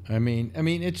 I mean,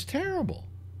 it's terrible.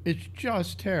 It's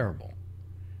just terrible.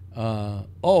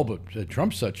 But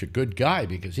Trump's such a good guy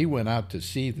because he went out to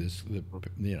see the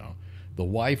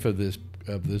wife of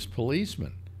this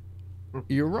policeman.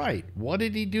 You're right. What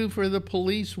did he do for the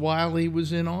police while he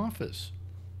was in office?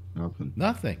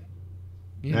 Nothing.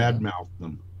 Badmouthed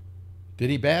them.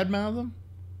 Did he badmouth them?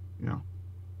 Yeah.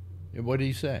 What did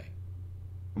he say?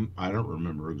 I don't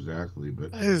remember exactly,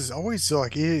 but it's always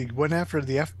like he went after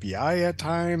the FBI at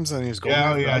times, and he was going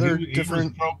after other different. He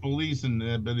was pro-police,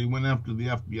 but he went after the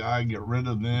FBI, get rid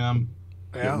of them,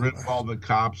 get rid of all the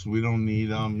cops. We don't need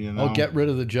them, you know. Oh, get rid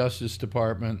of the Justice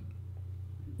Department.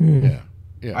 Yeah.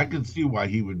 I can see why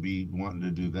he would be wanting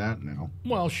to do that now.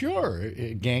 Well, sure.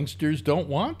 Gangsters don't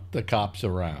want the cops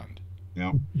around.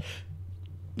 Yeah.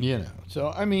 You know. So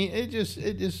I mean,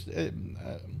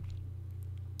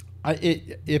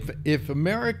 if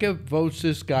America votes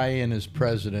this guy in as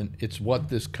president, it's what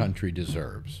this country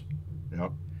deserves.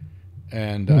 Yep.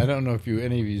 And I don't know if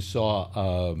any of you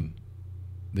saw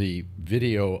the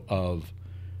video of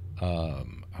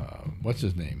what's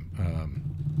his name,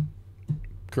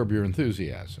 Curb Your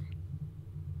Enthusiasm.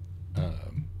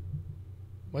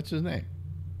 What's his name?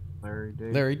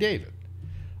 Larry David.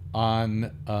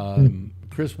 On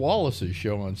Chris Wallace's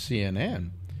show on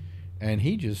CNN, and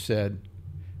he just said.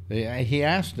 He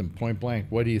asked him point blank,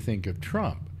 "What do you think of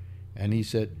Trump?" And he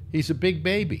said, "He's a big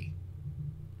baby."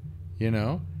 You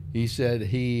know, he said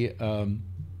he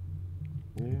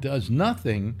does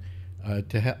nothing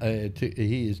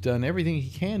he has done everything he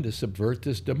can to subvert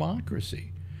this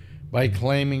democracy by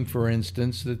claiming, for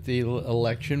instance, that the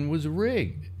election was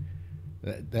rigged.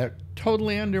 That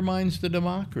totally undermines the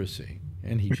democracy.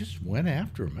 And he just went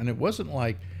after him. And it wasn't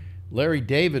like Larry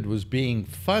David was being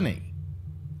funny.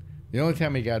 The only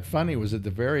time he got funny was at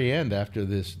the very end after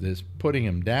this putting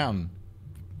him down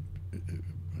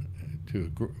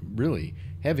to a really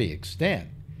heavy extent.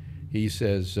 He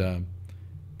says,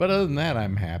 but other than that,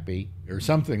 I'm happy, or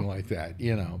something like that,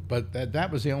 you know. But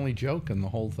that was the only joke in the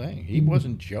whole thing. He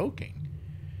wasn't joking.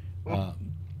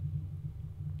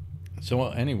 So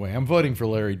anyway, I'm voting for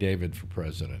Larry David for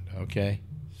president, okay?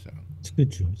 So it's a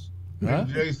good choice. Hey,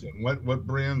 Jason, what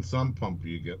brand sump pump do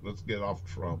you get? Let's get off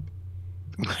Trump.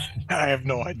 I have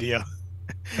no idea.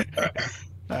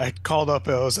 I called up.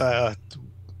 It was one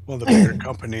of the bigger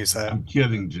companies. I'm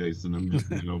kidding, Jason. I'm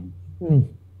just, you know.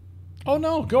 Oh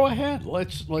no, go ahead.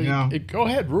 Go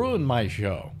ahead, ruin my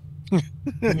show.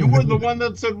 You were the one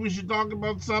that said we should talk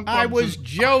about something. I was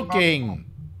joking.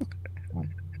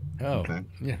 Oh, okay.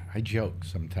 Yeah, I joke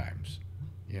sometimes,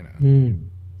 you know.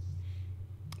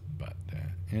 But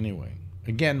anyway,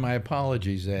 again, my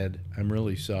apologies, Ed. I'm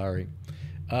really sorry.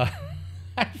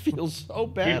 I feel so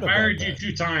bad about that. We fired you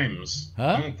 2 times.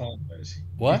 Huh? Don't apologize.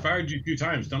 What? We fired you 2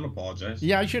 times. Don't apologize.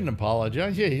 Yeah, I shouldn't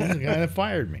apologize. Yeah, he's the guy that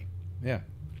fired me. Yeah.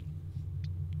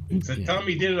 So tell him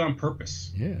he did it on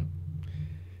purpose. Yeah.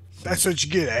 That's what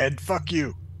you get, Ed. Fuck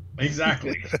you.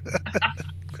 Exactly.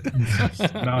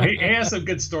 No, he has some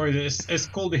good stories. It's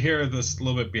cool to hear this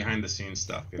little bit behind the scenes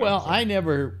stuff. You know, well, I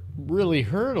never really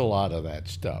heard a lot of that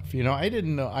stuff. You know, I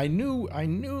didn't know. I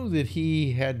knew that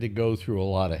he had to go through a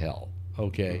lot of hell.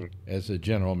 Okay, as a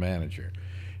general manager,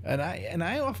 and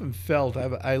I often felt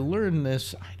I learned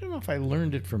this. I don't know if I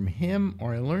learned it from him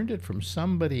or I learned it from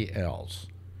somebody else,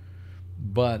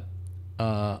 but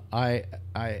I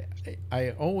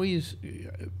always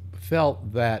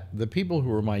felt that the people who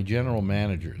were my general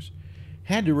managers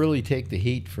had to really take the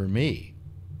heat for me.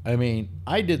 I mean,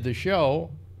 I did the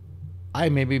show. I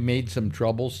maybe made some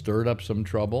trouble, stirred up some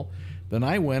trouble. Then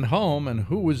I went home, and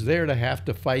who was there to have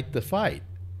to fight the fight?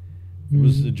 It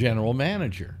was the general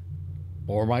manager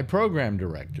or my program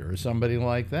director or somebody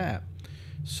like that.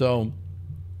 So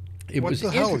it was.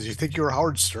 What the hell? Did you think you were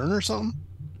Howard Stern or something?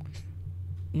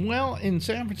 Well, in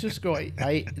San Francisco,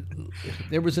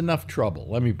 there was enough trouble.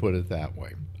 Let me put it that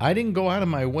way. I didn't go out of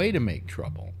my way to make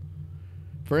trouble.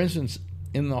 For instance,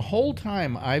 in the whole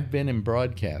time I've been in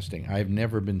broadcasting, I've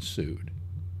never been sued.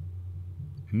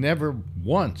 Never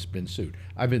once been sued.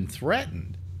 I've been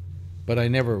threatened, but I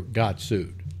never got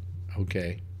sued.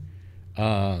 Okay.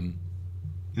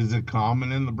 Is it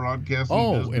common in the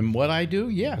broadcasting business? And what I do?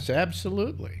 Yes,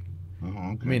 absolutely. Oh,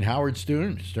 okay. I mean, Howard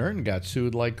Stern got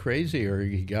sued like crazy, or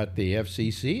he got the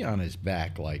FCC on his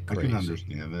back like crazy. I can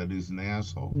understand that. He's an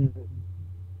asshole.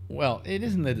 Well, it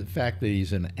isn't the fact that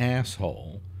he's an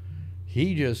asshole.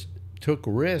 He just took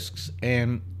risks,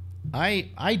 and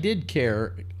I did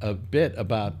care a bit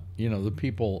about, you know, the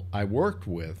people I worked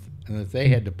with, and that they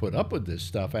had to put up with this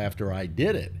stuff after I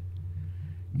did it.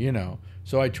 You know,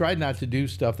 so I tried not to do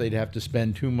stuff they'd have to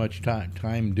spend too much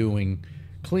time doing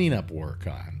cleanup work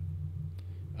on.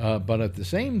 But at the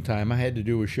same time, I had to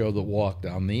do a show that walked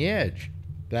on the edge.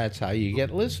 That's how you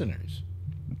get listeners.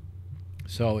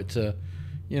 So it's a,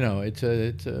 you know, it's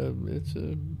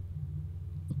a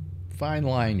fine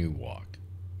line you walk.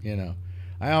 You know,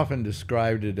 I often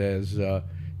described it as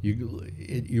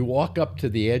you walk up to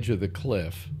the edge of the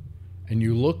cliff, and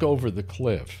you look over the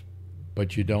cliff,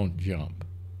 but you don't jump.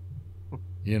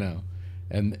 You know,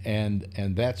 and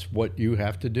that's what you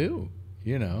have to do.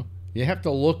 You know. You have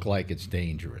to look like it's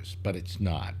dangerous, but it's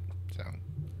not. So,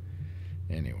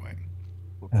 anyway.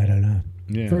 I don't know.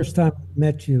 Yeah. First time I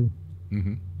met you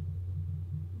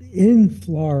in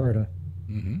Florida,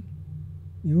 you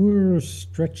were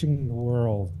stretching the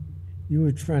world. You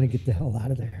were trying to get the hell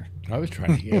out of there. I was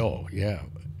trying to get, oh, yeah.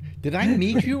 Did I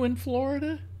meet you in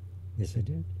Florida? Yes, I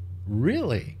did.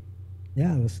 Really?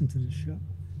 Yeah, I listened to the show.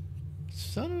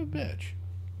 Son of a bitch.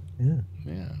 Yeah.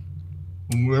 Yeah.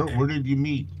 Where did you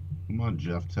meet? Come on,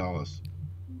 Jeff, tell us.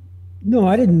 No,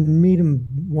 I didn't meet him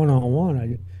one-on-one.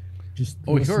 I just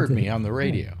he heard me on the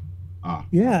radio. Ah.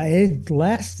 Yeah, it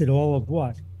lasted all of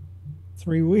what?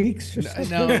 3 weeks or something?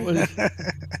 No, it was,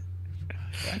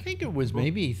 I think it was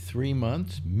maybe 3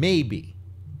 months, maybe.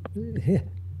 Yeah.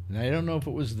 And I don't know if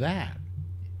it was that.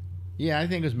 Yeah, I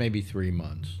think it was maybe 3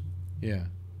 months. Yeah.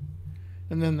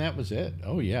 And then that was it.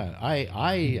 Oh, yeah.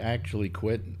 I actually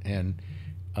quit and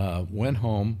went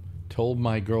home, told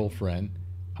my girlfriend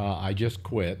I just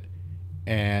quit,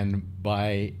 and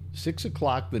by 6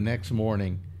 o'clock the next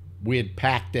morning, we had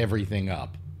packed everything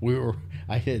up.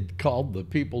 I had called the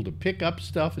people to pick up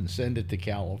stuff and send it to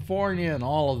California and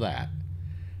all of that.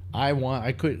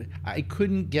 I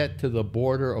couldn't get to the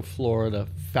border of Florida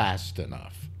fast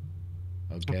enough.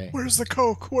 Okay. Where's the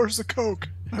Coke? Where's the Coke?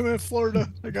 I'm in Florida.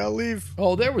 I gotta leave.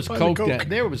 Oh, there was Coke.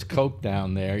 There was Coke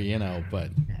down there, you know,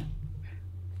 but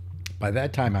by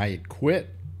that time I had quit.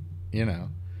 You know,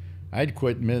 I'd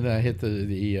quit the minute I hit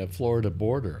the Florida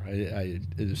border. I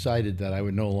decided that I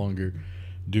would no longer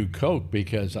do Coke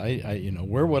because I you know,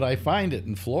 where would I find it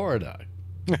in Florida?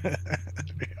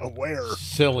 Where?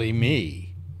 Silly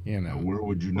me, you know. Where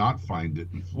would you not find it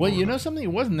in Florida? Well, you know something,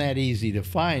 it wasn't that easy to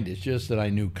find. It's just that I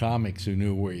knew comics who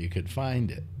knew where you could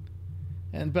find it.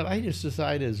 But I just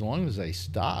decided as long as I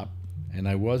stopped and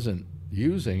I wasn't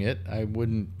using it, I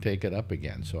wouldn't take it up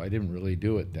again. So I didn't really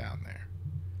do it down there.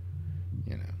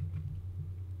 You know.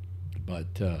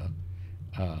 But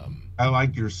I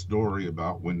like your story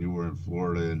about when you were in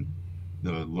Florida and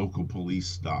the local police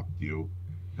stopped you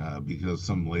because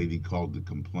some lady called to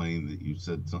complain that you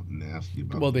said something nasty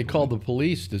about. Well, they called the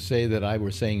police to say that I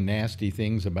was saying nasty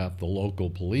things about the local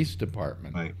police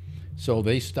department. Right. So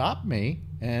they stopped me,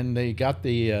 and they got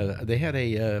they had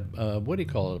a what do you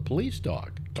call it? A police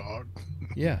dog. Dog.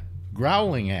 Yeah,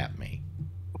 growling at me.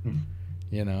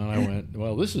 You know, and I went,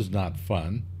 well, this is not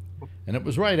fun. And it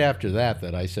was right after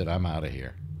that I said, I'm out of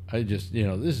here. I just, you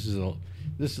know, this is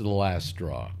the last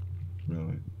straw.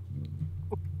 Really?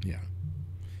 Yeah.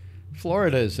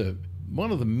 Florida is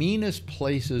one of the meanest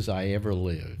places I ever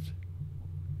lived.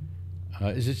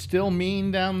 Is it still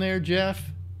mean down there,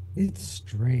 Jeff? It's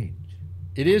strange.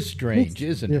 It is strange,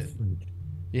 It's isn't different. it?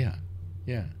 Yeah,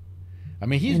 yeah. I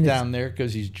mean, he's down there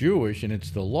because he's Jewish and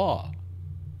it's the law.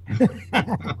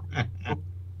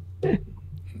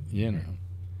 You know.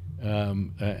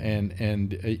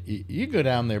 You go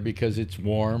down there because it's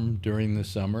warm during the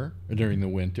summer or during the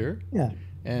winter. Yeah.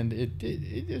 And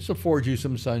it just affords you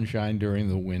some sunshine during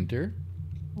the winter.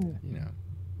 Yeah. You know.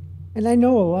 And I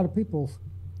know a lot of people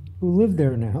who live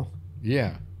there now.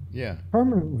 Yeah, yeah.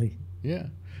 Permanently. Yeah.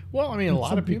 Well, I mean, a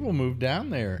lot of people move down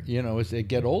there, you know, as they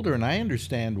get older, and I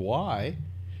understand why.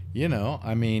 You know,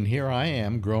 I mean, here I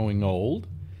am growing old,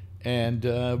 and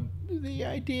the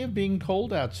idea of being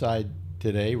cold outside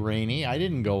today, rainy, I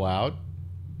didn't go out.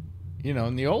 You know,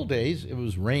 in the old days, it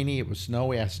was rainy, it was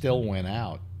snowy, I still went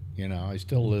out. You know, I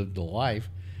still lived the life.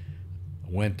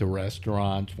 Went to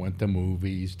restaurants, went to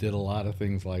movies, did a lot of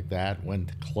things like that, went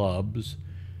to clubs,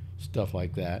 stuff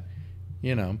like that.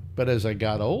 You know, but as I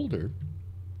got older,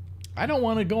 I don't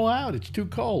want to go out. It's too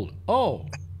cold. Oh,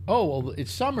 well,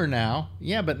 it's summer now.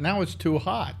 Yeah, but now it's too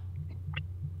hot.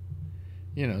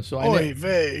 You know, so Oy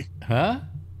vey. Huh?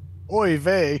 Oy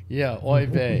vey. Yeah, oy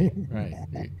vey. Right.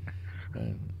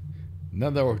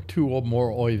 Another 2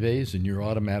 more oy veys and you're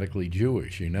automatically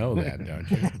Jewish. You know that, don't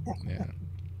you? Yeah.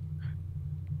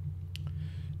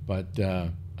 But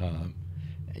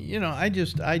you know, I've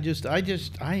just gotten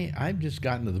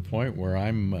to the point where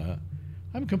I'm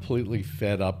completely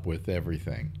fed up with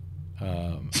everything.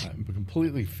 I'm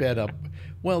completely fed up.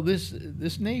 Well,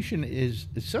 this nation is.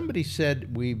 Somebody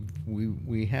said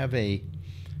we have a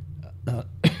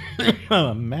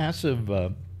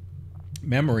massive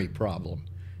memory problem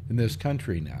in this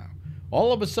country now.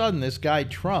 All of a sudden, this guy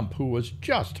Trump, who was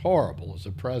just horrible as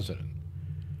a president,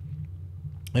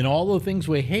 and all the things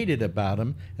we hated about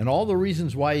him, and all the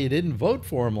reasons why you didn't vote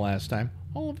for him last time,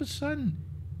 all of a sudden,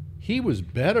 he was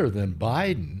better than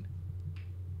Biden.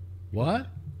 What?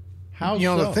 How You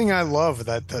know, so? the thing I love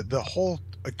that the whole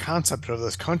concept of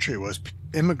this country was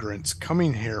immigrants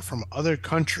coming here from other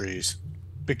countries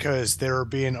because they were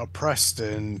being oppressed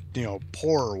and, you know,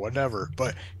 poor or whatever.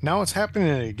 But now it's happening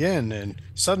again, and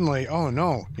suddenly, oh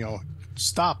no, you know,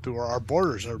 stop, or our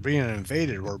borders are being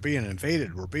invaded. We're being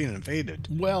invaded. We're being invaded.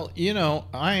 Well, you know,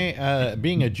 I,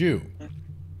 being a Jew,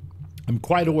 I'm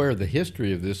quite aware of the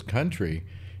history of this country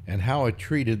and how it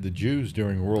treated the Jews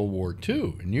during World War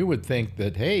II. And you would think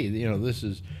that, hey, you know, this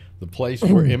is the place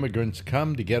where immigrants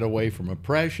come to get away from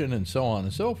oppression and so on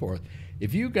and so forth.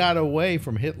 If you got away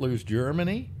from Hitler's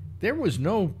Germany, there was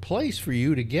no place for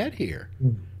you to get here.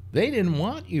 They didn't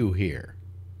want you here.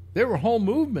 There were whole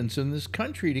movements in this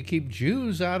country to keep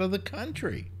Jews out of the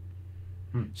country.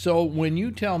 So when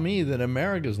you tell me that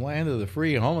America's land of the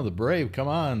free, home of the brave, come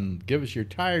on, give us your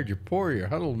tired, your poor, your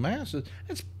huddled masses,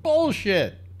 that's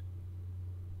bullshit.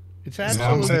 It's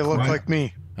absolutely. They look like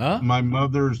me. Huh? My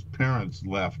mother's parents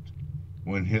left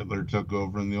when Hitler took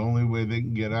over, and the only way they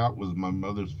can get out was my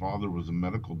mother's father was a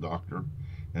medical doctor,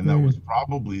 and that was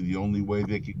probably the only way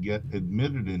they could get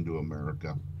admitted into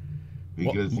America,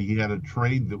 because he had a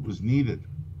trade that was needed.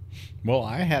 Well,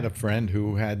 I had a friend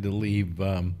who had to leave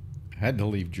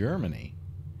Germany,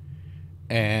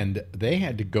 and they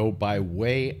had to go by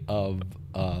way of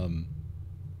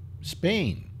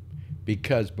Spain,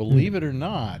 because believe it or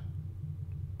not,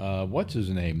 what's his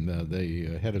name,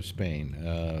 the head of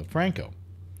Spain, Franco,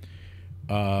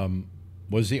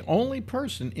 was the only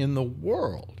person in the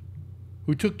world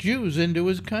who took Jews into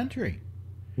his country.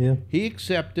 Yeah. He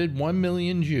accepted 1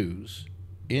 million Jews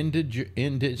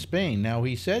into Spain. Now,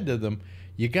 he said to them,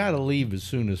 you got to leave as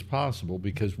soon as possible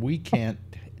because we can't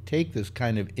take this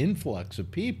kind of influx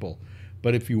of people.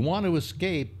 But if you want to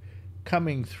escape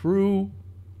coming through,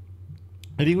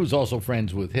 and he was also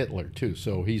friends with Hitler, too.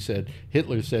 So he said,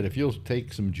 Hitler said, if you'll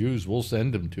take some Jews, we'll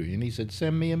send them to you. And he said,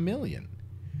 send me 1 million.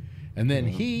 And then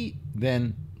he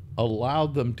then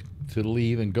allowed them to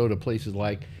leave and go to places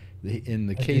like, in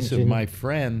the case of my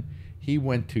friend, he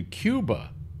went to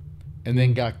Cuba and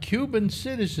then got Cuban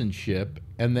citizenship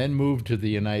and then moved to the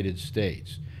United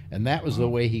States. And that was the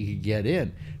way he could get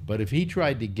in. But if he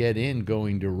tried to get in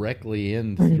going directly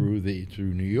in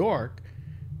through New York,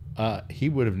 he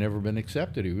would have never been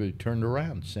accepted. He would have turned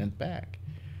around, sent back.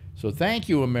 So thank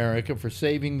you, America, for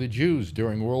saving the Jews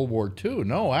during World War II.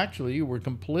 No, actually, you were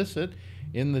complicit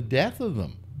in the death of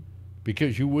them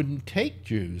because you wouldn't take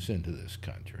Jews into this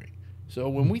country. So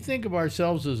when we think of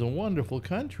ourselves as a wonderful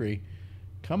country,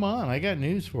 come on, I got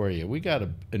news for you. We got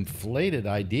an inflated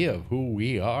idea of who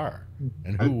we are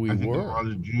and who we I think were. a lot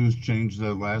of Jews changed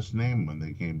their last name when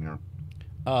they came here.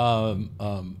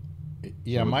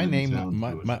 Yeah, So my it didn't name,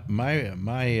 sound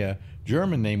my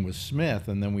German name was Smith,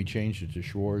 and then we changed it to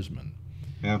Schwarzman.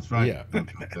 That's right. Yeah.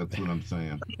 That's what I'm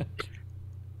saying.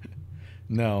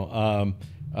 No,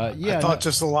 yeah. I thought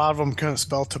just a lot of them couldn't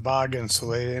spell toboggan, so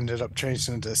they ended up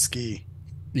changing it to ski.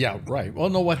 Yeah, right. Well,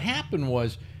 no, what happened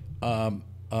was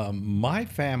my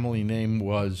family name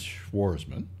was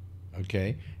Schwarzman,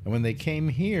 okay? And when they came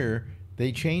here,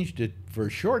 they changed it for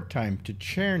a short time to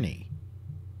Cherny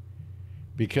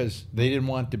because they didn't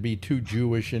want to be too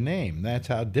Jewish a name. That's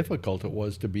how difficult it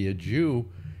was to be a Jew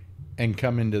and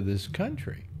come into this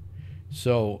country.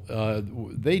 So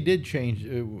they did change,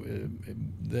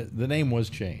 the name was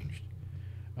changed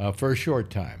for a short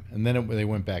time, and then they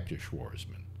went back to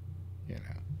Schwarzman, you know,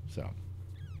 so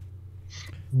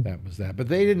that was that. But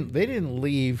they didn't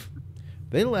leave,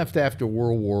 they left after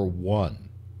World War I,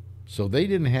 so they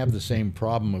didn't have the same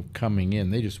problem of coming in.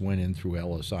 They just went in through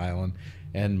Ellis Island,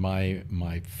 and my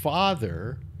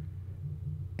father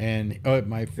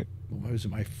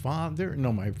my father?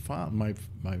 No, my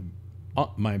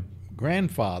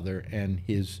grandfather and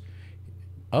his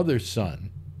other son,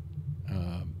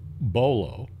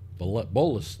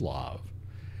 Boleslav,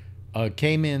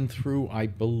 came in through, I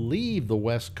believe, the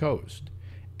West Coast.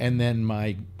 And then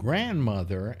my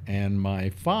grandmother and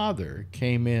my father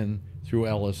came in through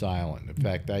Ellis Island. In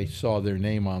fact, I saw their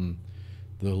name on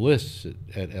the lists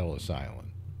at Ellis Island.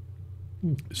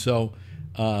 So,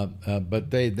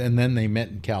 but then they met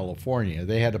in California.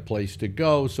 They had a place to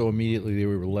go, so immediately they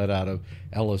were let out of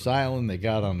Ellis Island. They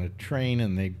got on a train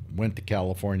and they went to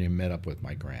California and met up with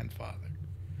my grandfather.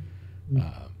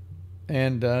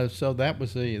 So that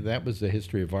was the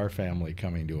history of our family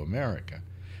coming to America.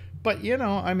 But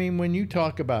I mean, when you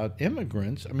talk about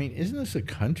immigrants, I mean, isn't this a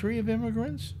country of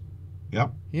immigrants?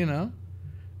 Yep.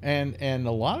 And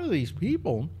a lot of these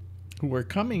people who are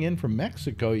coming in from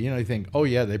Mexico, you think, oh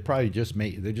yeah, they're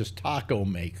just taco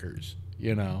makers,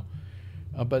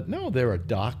 but no, there are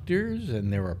doctors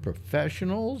and there are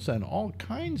professionals and all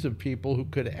kinds of people who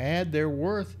could add their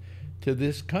worth to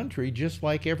this country, just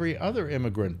like every other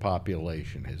immigrant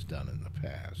population has done in the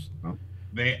past.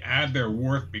 They add their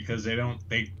worth because they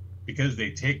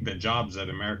take the jobs that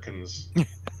Americans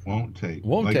won't take.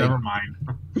 Never mind.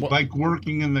 Like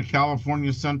working in the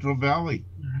California Central Valley.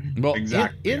 Well,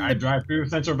 exactly. I drive through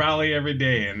Central Valley every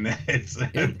day, and it's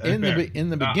in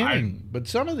the beginning. But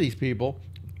some of these people,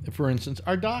 for instance,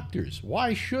 are doctors.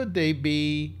 Why should they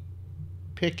be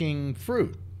picking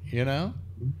fruit? No.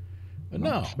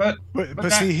 But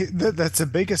see, that's the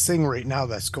biggest thing right now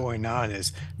that's going on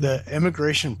is the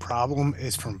immigration problem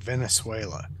is from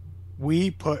Venezuela.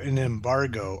 We put an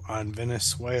embargo on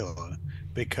Venezuela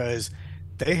because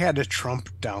they had a Trump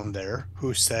down there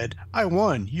who said, I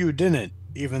won, you didn't,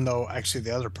 even though actually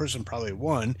the other person probably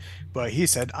won, but he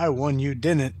said, I won, you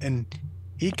didn't, and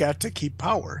he got to keep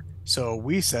power. So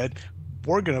we said,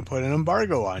 we're going to put an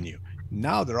embargo on you.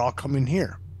 Now they're all coming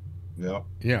here. Yeah.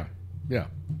 Yeah. Yeah.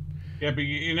 Yeah, but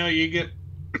you get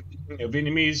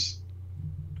Vietnamese.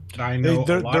 I know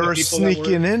they're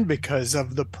sneaking in because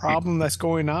of the problem that's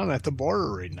going on at the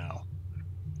border right now.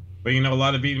 But a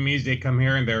lot of Vietnamese, they come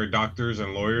here and they're doctors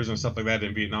and lawyers and stuff like that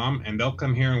in Vietnam, and they'll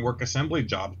come here and work assembly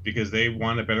jobs because they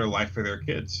want a better life for their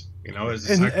kids.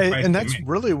 And that's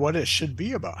really what it should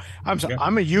be about.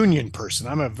 I'm a union person.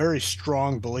 I'm a very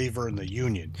strong believer in the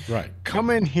union. Right. Come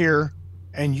in here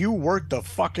and you work the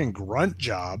fucking grunt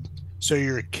job so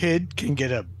your kid can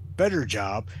get a better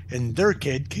job and their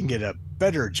kid can get a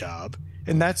better job.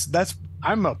 And that's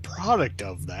I'm a product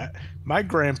of that. My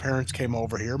grandparents came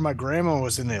over here. My grandma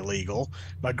was an illegal.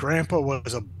 My grandpa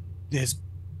his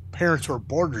parents were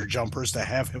border jumpers to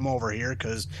have him over here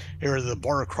because either the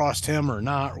border crossed him or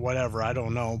not, or whatever. I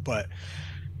don't know. But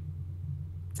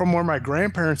from where my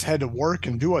grandparents had to work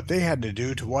and do what they had to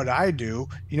do to what I do,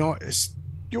 you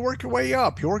work your way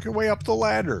up. You work your way up the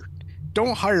ladder.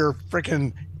 Don't hire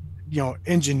freaking,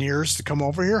 engineers to come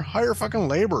over here. Hire fucking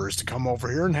laborers to come over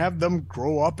here and have them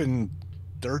grow up and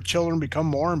their children become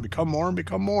more and become more and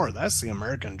become more. That's the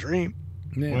American dream.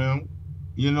 Yeah. Well,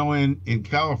 in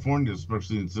California,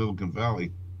 especially in Silicon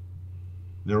Valley,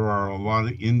 there are a lot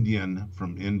of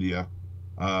from India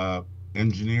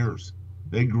engineers.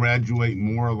 They graduate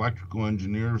more electrical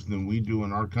engineers than we do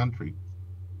in our country.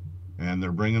 And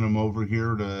they're bringing them over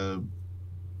here to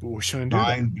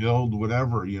build,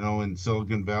 whatever, in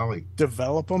Silicon Valley.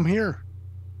 Develop them here.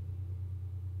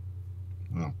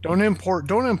 Well, don't import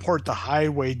the high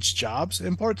wage jobs.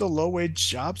 Import the low wage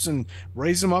jobs and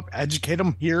raise them up, educate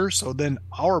them here, so then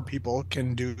our people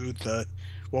can do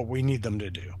what we need them to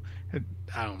do.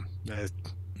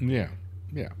 Yeah.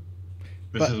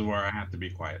 This is where I have to be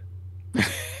quiet.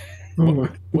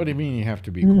 What do you mean you have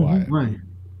to be quiet? Right.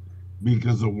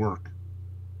 Because of work.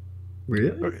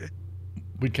 Really?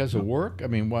 Because of work? I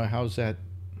mean, how's that?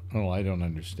 Oh, I don't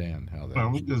understand how that.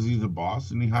 Well, because he's a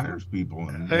boss and he hires people,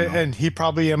 and he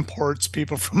probably imports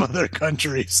people from other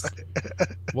countries.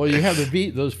 Well, you have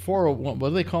those 401. What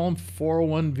do they call them?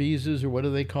 401 visas, or what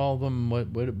do they call them? What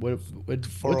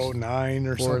 409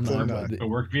 or something? The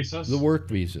work visas. The work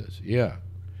visas, yeah.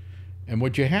 And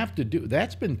what you have to do,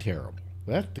 that's been terrible.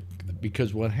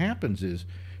 Because what happens is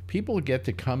people get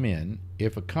to come in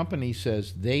if a company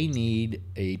says they need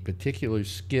a particular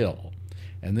skill.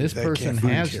 And this person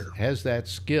has that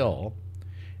skill,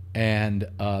 and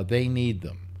they need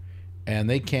them, and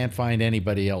they can't find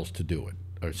anybody else to do it,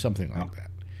 or something like that.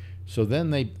 So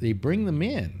then they bring them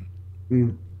in,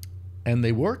 and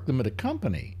they work them at a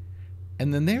company,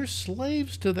 and then they're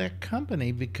slaves to that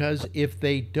company, because if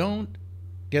they don't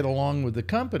get along with the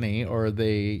company, or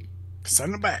they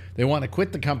send them back, they want to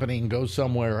quit the company and go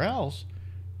somewhere else,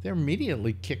 they're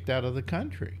immediately kicked out of the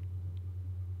country.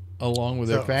 along with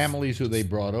their families who they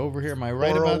brought over here. Am I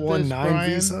right about this, Brian?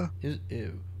 Visa?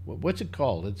 What's it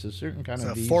called? It's a certain kind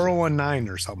of visa. 4019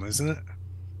 or something, isn't it?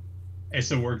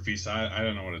 It's a work visa. I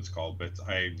don't know what it's called, but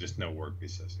I just know work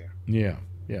visas. Yeah.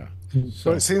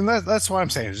 So see, that's what I'm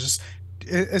saying. It's just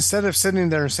instead of sitting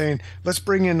there and saying, let's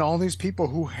bring in all these people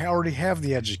who already have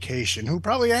the education, who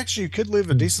probably actually could live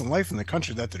a decent life in the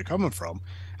country that they're coming from,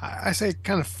 I say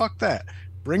kind of fuck that.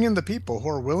 Bring in the people who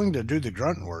are willing to do the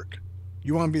grunt work.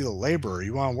 You want to be the laborer.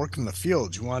 You want to work in the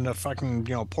fields. You want to fucking,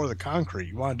 pour the concrete.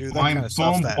 You want to do that kind of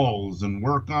stuff. Climb phone poles and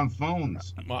work on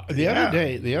phones. The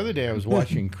other day, I was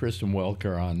watching Kristen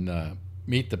Welker on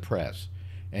Meet the Press,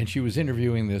 and she was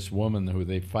interviewing this woman who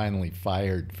they finally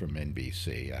fired from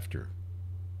NBC after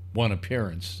one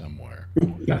appearance somewhere.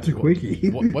 That's a quickie.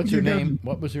 What's her name?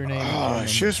 What was her name?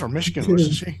 She was from Michigan,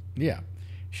 wasn't she? Yeah,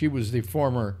 she was the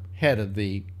former head of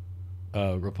the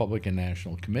Republican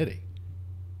National Committee.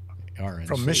 RNC.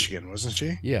 From Michigan, wasn't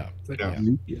she? Yeah.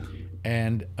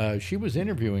 And she was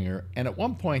interviewing her, and at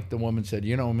one point the woman said,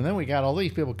 and then we got all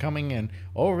these people coming in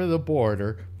over the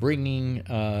border bringing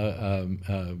fentanyl.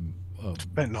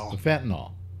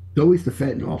 It's always the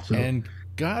fentanyl. So. And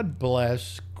God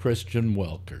bless Kristen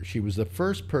Welker. She was the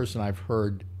first person I've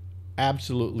heard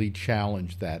absolutely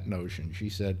challenge that notion. She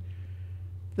said,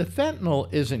 the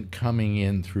fentanyl isn't coming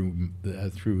in through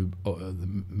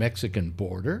the Mexican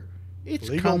border. It's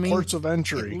legal ports of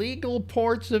entry. Legal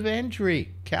ports of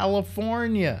entry.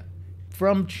 California,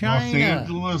 from China. Los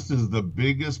Angeles is the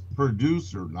biggest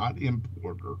producer, not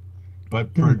importer,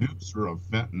 but producer of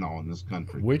fentanyl in this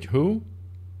country. Who?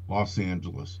 Los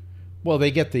Angeles. Well, they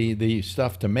get the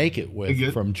stuff to make it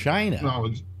with from China. No,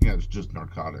 it's just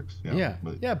narcotics. Yeah.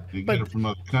 But you get it from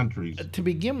other countries. To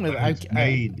begin with, it's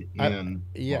made in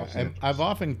Los Angeles. I've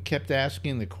often kept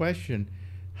asking the question,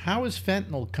 how is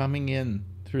fentanyl coming in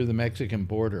through the Mexican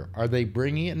border? Are they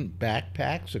bringing in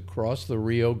backpacks across the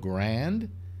Rio Grande?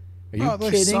 Are you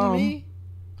kidding me?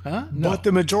 Huh? No. But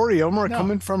the majority of them are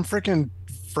coming from freaking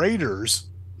freighters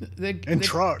and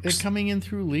trucks. They're coming in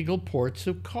through legal ports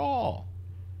of call.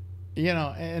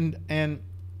 And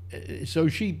so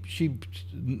she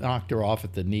knocked her off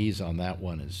at the knees on that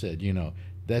one and said,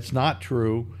 that's not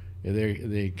true.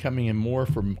 They're coming in more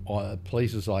from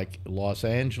places like Los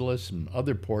Angeles and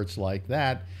other ports like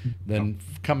that than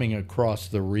coming across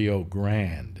the Rio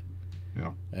Grande.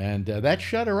 Yeah. And that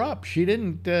shut her up. She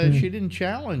didn't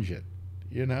challenge it,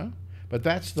 But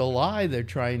that's the lie they're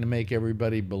trying to make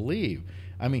everybody believe.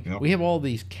 I mean, we have all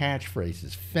these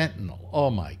catchphrases. Fentanyl. Oh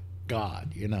my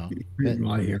God, I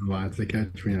hear lots of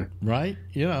catchphrases. Right?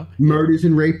 Murders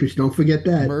and rapists. Don't forget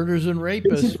that. Murders and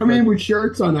rapists. Come in with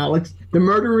shirts on, Alex. The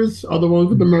murderers are the ones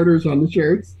with the murders on the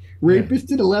shirts. Rapists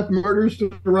to the left, murderers to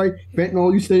the right.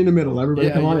 Fentanyl, you stay in the middle.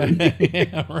 Everybody come on in.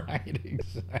 Yeah, right.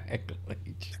 Exactly.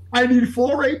 I need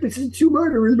 4 rapists and 2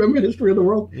 murderers. Remember the history of the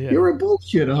world? Yeah. You're a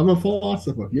bullshitter. I'm a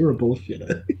philosopher. You're a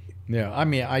bullshitter. Yeah, I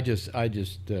mean,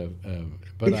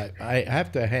 but I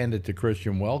have to hand it to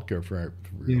Kristen Welker for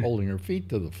holding her feet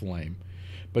to the flame.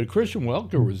 But Kristen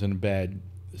Welker was in a bad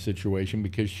situation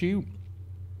because she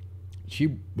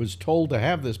was told to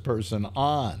have this person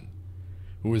on,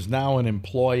 who is now an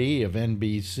employee of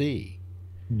NBC,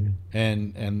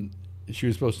 and she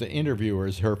was supposed to interview her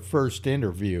as her first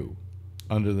interview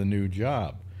under the new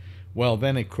job. Well,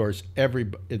 then of course,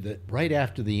 right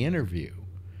after the interview,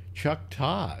 Chuck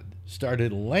Todd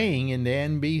started laying into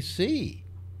NBC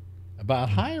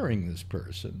about hiring this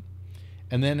person.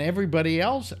 And then everybody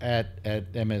else at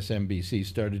MSNBC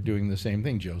started doing the same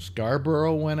thing. Joe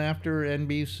Scarborough went after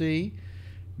NBC.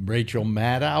 Rachel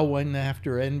Maddow went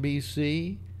after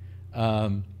NBC.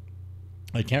 I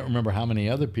can't remember how many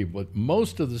other people, but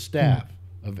most of the staff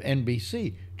of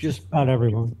NBC just about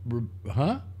everyone.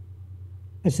 Huh?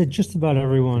 I said just about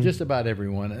everyone. Just about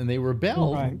everyone. And they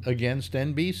rebelled against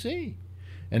NBC.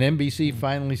 And NBC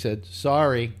finally said,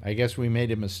 sorry, I guess we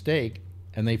made a mistake.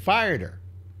 And they fired her.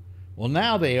 Well,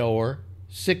 now they owe her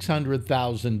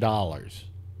 $600,000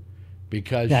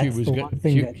 because that's she was the one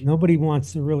thing that nobody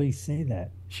wants to really say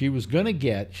that. She was going to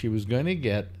get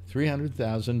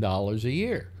 $300,000 a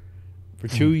year for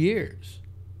 2 years.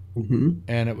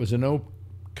 And it was a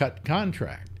no-cut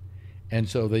contract. And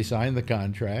so they signed the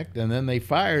contract, and then they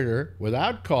fired her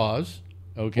without cause.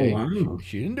 Okay,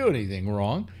 she didn't do anything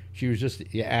wrong. She was just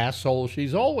the asshole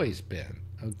she's always been.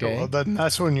 Okay. Well, then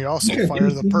that's when you also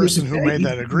fire the person who made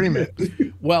that agreement.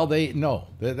 Well,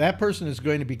 that person is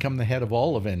going to become the head of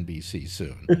all of NBC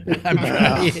soon.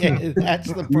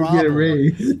 That's the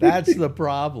problem. That's the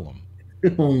problem.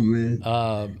 Oh man.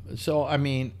 So I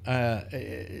mean,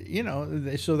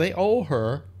 so they owe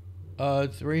her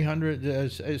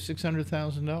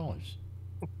 $600,000.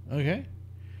 Okay.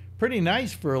 Pretty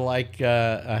nice for like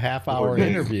a half-hour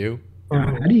interview. How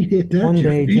do you get that One job?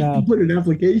 day You should job. put an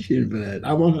application for that.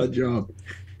 I want a job.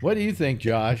 What do you think,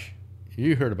 Josh?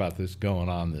 You heard about this going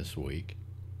on this week.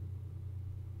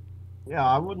 Yeah,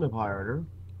 I wouldn't have hired her.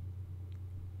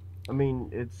 I mean,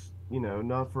 it's,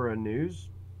 not for a news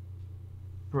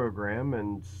program,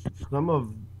 and some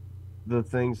of the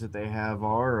things that they have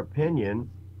are opinion,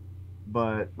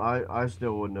 but I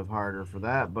still wouldn't have hired her for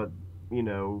that. But,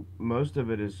 most of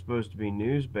it is supposed to be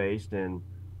news based and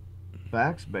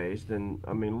facts based. And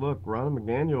I mean, look, Ron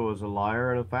McDaniel is a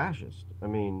liar and a fascist. I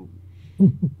mean,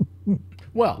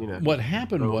 Well, You know, what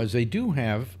happened so- was they do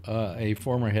have a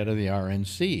former head of the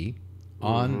RNC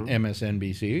on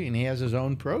MSNBC, and he has his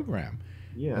own program,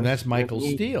 yes, and that's and Michael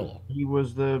Steele. He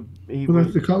was the Well,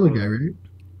 that's the color guy, right?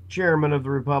 chairman of the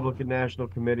Republican National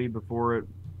Committee before it,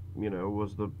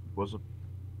 was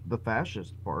the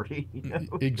fascist party.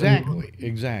 Exactly,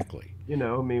 exactly. I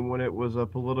mean, when it was a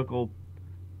political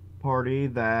party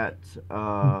that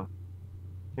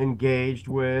engaged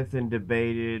with and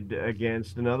debated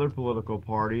against another political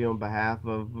party on behalf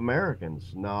of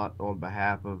Americans, not on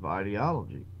behalf of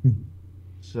ideology.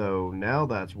 So now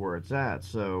that's where it's at.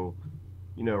 So,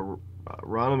 Ronna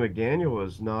McDaniel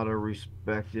is not a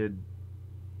respected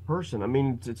person. I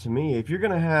mean, to me, if you're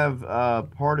going to have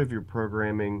part of your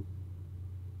programming,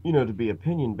 to be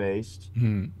opinion based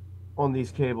on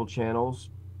these cable channels,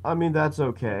 I mean, that's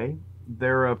okay.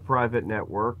 They're a private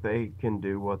network. They can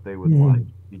do what they would like.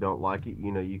 If you don't like it,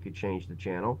 you could change the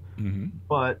channel.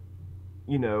 But,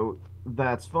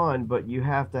 that's fine. But you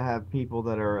have to have people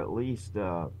that are at least,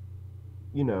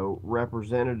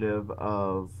 representative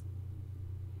of,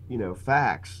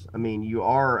 facts. I mean, you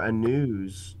are a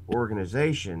news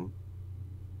organization.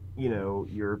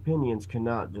 Your opinions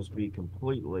cannot just be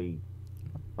completely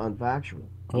unfactual.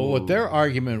 Well, what their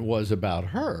argument was about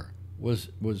her was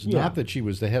Yeah. not that she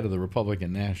was the head of the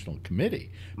Republican National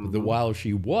Committee, but that while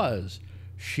she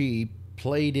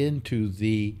played into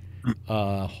the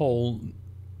whole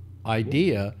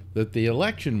idea that the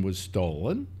election was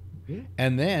stolen.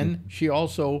 And then she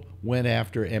also went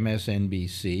after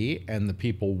MSNBC and the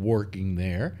people working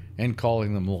there and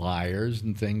calling them liars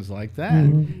and things like that.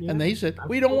 And they said,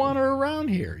 we don't want her around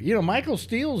here. Michael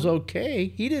Steele's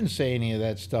okay. He didn't say any of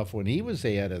that stuff when he was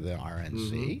the head of the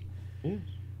RNC. Yes.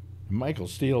 Michael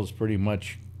Steele's pretty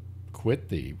much quit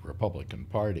the Republican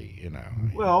Party,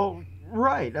 Well,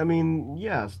 right. I mean,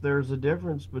 yes, there's a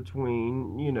difference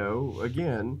between,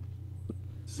 again,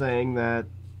 saying that,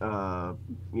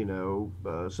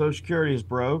 Social Security is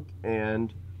broke,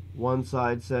 and one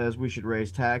side says we should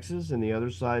raise taxes, and the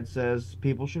other side says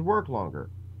people should work longer.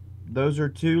 Those are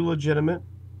two legitimate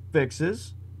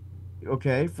fixes,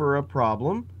 okay, for a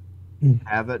problem.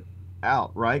 Have it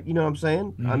out, right? You know what I'm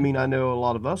saying? I mean, I know a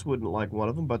lot of us wouldn't like one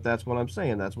of them, but that's what I'm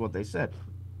saying. That's what they said.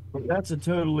 But that's a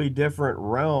totally different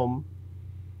realm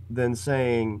than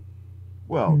saying,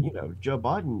 well, Joe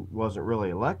Biden wasn't really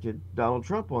elected. Donald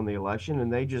Trump won the election,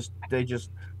 and they just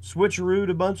switcherooed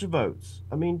a bunch of votes.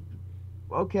 I mean,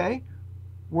 okay,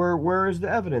 where is the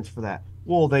evidence for that?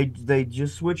 Well, they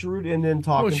just switcherooed and then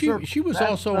talk. Well, in circles. she was That's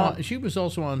also not- on, she was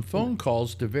also on phone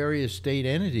calls to various state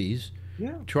entities,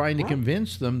 trying to right.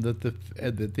 convince them that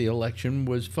the election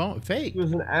was fake. She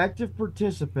was an active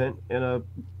participant in a,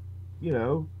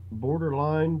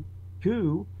 borderline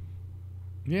coup.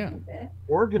 Yeah.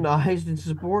 Organized and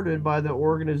supported by the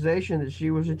organization that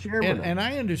she was a chairman of. And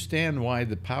I understand why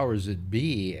the powers that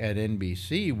be at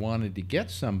NBC wanted to get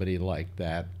somebody like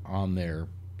that on their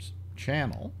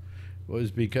channel, was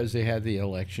because they had the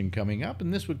election coming up,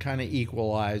 and this would kind of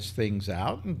equalize things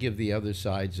out and give the other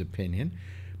side's opinion.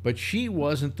 But she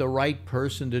wasn't the right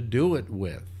person to do it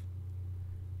with.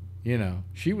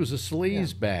 She was a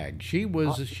sleaze bag. She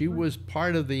was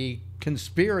part of the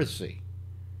conspiracy.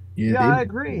 Yeah, I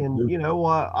agree. And,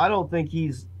 I don't think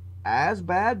he's as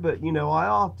bad, but, I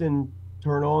often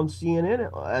turn on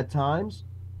CNN at times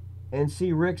and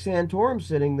see Rick Santorum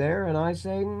sitting there, and I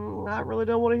say, I really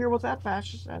don't want to hear what that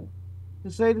fascist had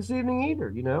to say this evening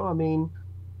either. I mean,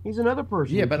 he's another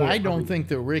person. Yeah, who but can't I don't really- think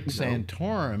that Rick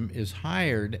Santorum is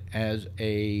hired as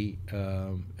at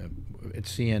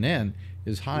CNN,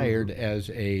 is hired as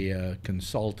a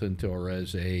consultant or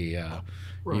as a,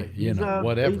 Right.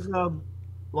 whatever. He's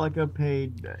like a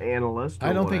paid analyst.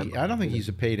 I don't whatever. think he's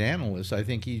a paid analyst. I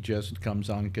think he just comes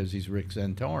on because he's Rick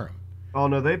Santorum. Oh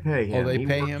no, they pay him. Oh, they He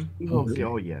pay works- him? He's on, Okay.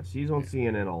 oh yes, he's on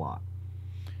CNN a lot.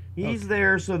 He's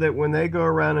there so that when they go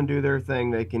around and do their thing,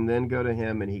 they can then go to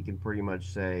him and he can pretty much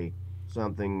say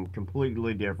something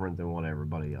completely different than what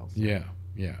everybody else says.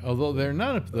 Yeah. Although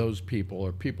none of those people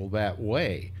are people that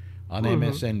way. on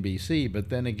MSNBC, but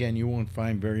then again, you won't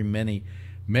find very many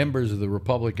members of the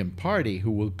Republican Party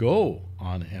who will go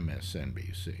on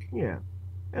MSNBC. Yeah.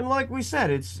 And like we said,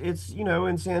 it's in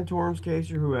Santorum's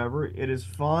case or whoever, it is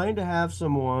fine to have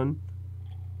someone,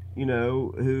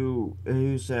 who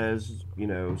says,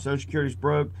 Social Security's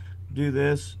broke, do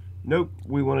this. Nope,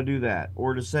 we want to do that.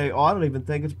 Or to say, I don't even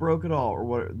think it's broke at all. Or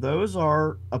what? Those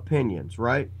are opinions,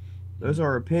 right? Those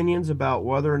are opinions about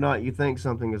whether or not you think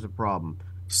something is a problem.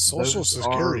 Social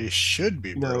Security should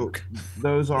be broke.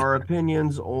 Those are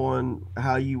opinions on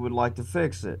how you would like to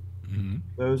fix it. Mm-hmm.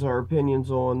 Those are opinions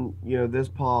on, this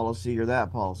policy or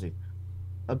that policy.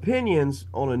 Opinions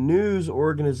on a news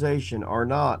organization are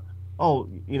not,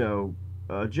 Joe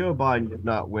Biden did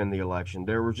not win the election.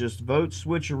 There were just votes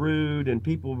switcherooed and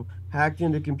people hacked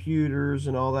into computers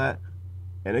and all that.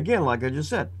 And again, like I just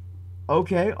said,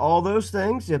 okay, all those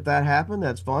things, if that happened,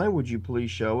 that's fine. Would you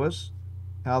please show us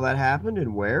how that happened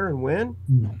and where and when?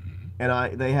 Mm-hmm.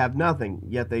 And they have nothing,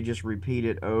 yet they just repeat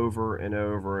it over and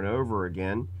over and over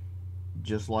again.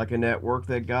 Just like a network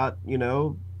that got,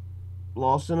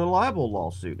 lost in a libel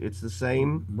lawsuit. It's the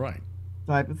same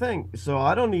type of thing. So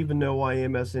I don't even know why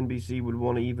MSNBC would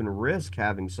want to even risk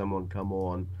having someone come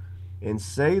on and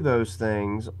say those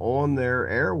things on their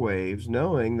airwaves,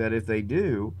 knowing that if they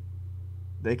do,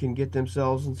 they can get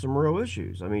themselves in some real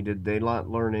issues. I mean, did they not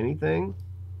learn anything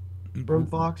from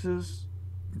Fox's,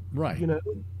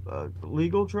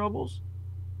 legal troubles?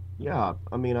 Yeah,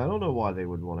 I mean, I don't know why they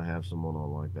would want to have someone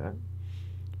on like that.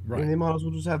 Right. I mean, they might as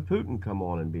well just have Putin come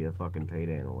on and be a fucking paid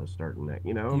analyst starting that,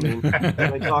 I mean,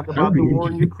 they talk about the war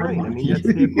in Ukraine. I mean, that's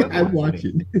the equivalent. I'd watch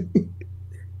it.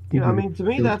 I mean, to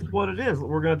me, that's what it is.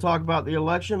 We're going to talk about the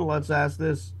election. Let's ask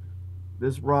this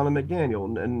Ronna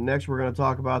McDaniel. And next we're going to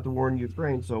talk about the war in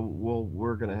Ukraine. So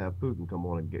we're going to have Putin come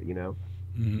on and get,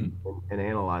 and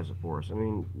analyze it for us. I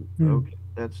mean, okay,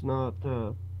 that's not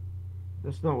what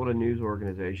a news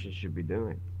organization should be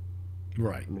doing.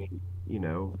 Right. I mean,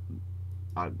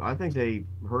 I think they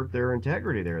hurt their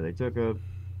integrity there. They took a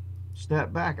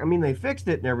step back. I mean, they fixed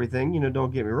it and everything,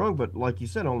 don't get me wrong, but like you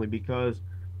said, only because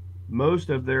most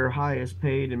of their highest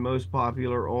paid and most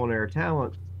popular on-air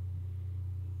talent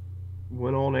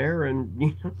went on air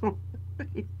and,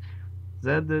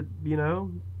 said that,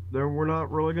 we're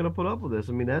not really going to put up with this.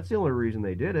 I mean, that's the only reason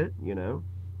they did it,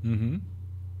 Mm-hmm.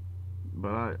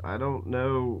 But I don't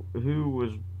know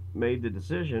who made the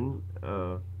decision.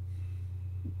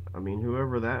 I mean,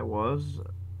 whoever that was,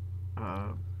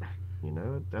 I mean,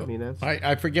 that's...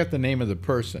 I forget the name of the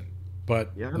person,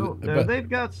 but... Yeah, I don't know. They've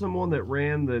got someone that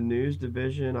ran the news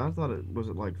division. I thought was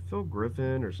it like Phil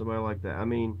Griffin or somebody like that? I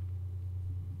mean,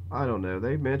 I don't know.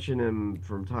 They mention him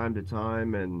from time to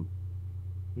time, and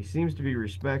he seems to be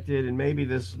respected, and maybe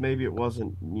it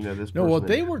wasn't, this person... No, what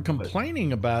they were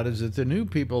complaining about is that the new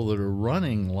people that are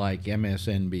running like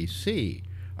MSNBC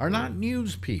are not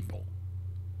news people.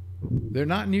 They're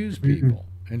not news people.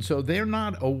 And so they're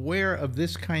not aware of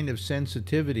this kind of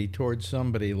sensitivity towards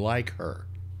somebody like her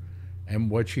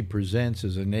and what she presents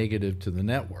as a negative to the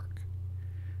network.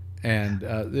 And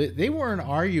they weren't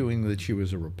arguing that she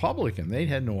was a Republican. They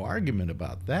had no argument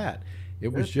about that.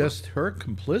 It was just her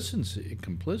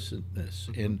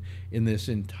complicitness in this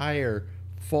entire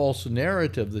false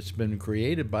narrative that's been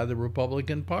created by the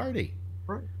Republican Party.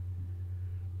 Right.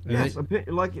 Yes,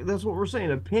 like that's what we're saying.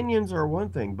 Opinions are one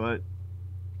thing, but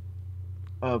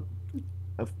a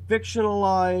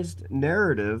fictionalized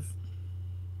narrative.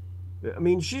 I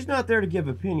mean, she's not there to give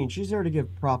opinion; she's there to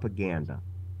give propaganda,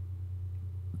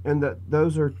 and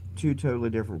those are two totally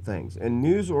different things. And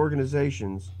news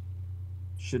organizations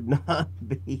should not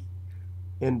be,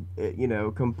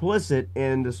 complicit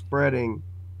in the spreading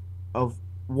of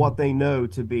what they know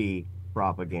to be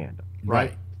propaganda.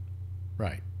 Right.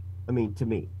 Right. I mean, to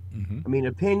me, mm-hmm. I mean,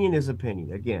 opinion is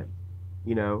opinion. Again,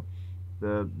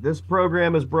 this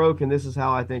program is broke, and this is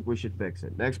how I think we should fix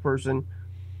it. Next person,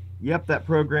 yep, that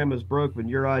program is broke, but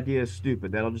your idea is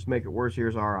stupid. That'll just make it worse.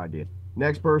 Here's our idea.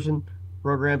 Next person,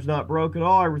 program's not broke at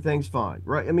all. Everything's fine,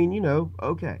 right? I mean,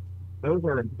 okay, those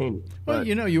are opinions. Well,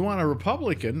 you want a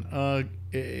Republican.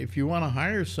 If you want to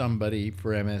hire somebody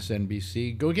for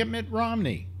MSNBC, go get Mitt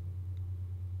Romney.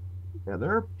 Yeah,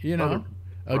 they're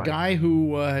a guy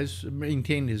who has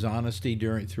maintained his honesty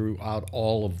throughout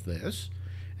all of this,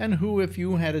 and who, if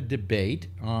you had a debate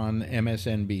on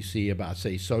MSNBC about,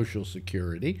 say, Social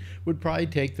Security, would probably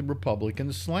take the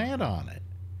Republican slant on it.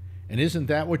 And isn't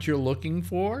that what you're looking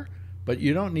for? But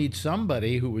you don't need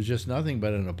somebody who was just nothing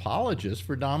but an apologist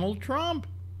for Donald Trump.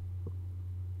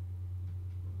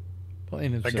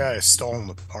 That guy has stolen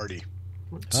the party.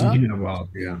 Huh? Yeah, well,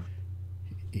 yeah.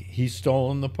 He's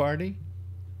stolen the party?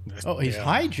 Oh, he's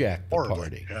hijacked the Horribly,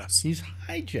 party. yes. He's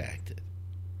hijacked it.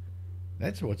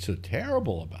 That's what's so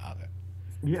terrible about it.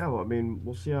 Yeah, well, I mean,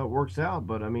 we'll see how it works out,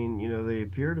 but I mean, they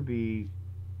appear to be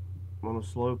on a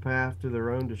slow path to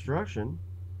their own destruction.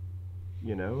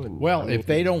 And well, if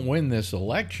they don't win this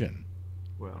election,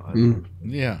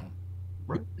 yeah,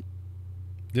 right.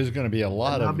 There's going to be a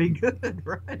lot of be good,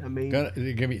 right? I mean,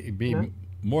 there's going to be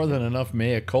more than enough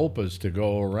mea culpas to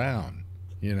go around.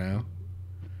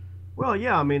 Well,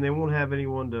 yeah, I mean, they won't have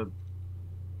anyone to,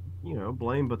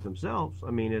 blame but themselves.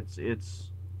 I mean, it's.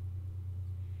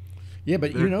 Yeah,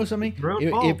 but you know something?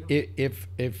 If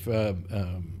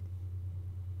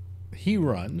he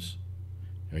runs,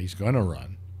 or he's going to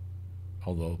run,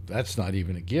 although that's not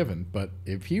even a given, but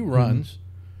if he runs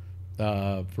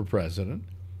for president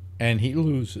and he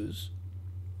loses,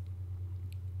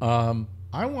 I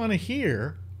want to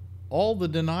hear all the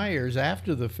deniers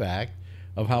after the fact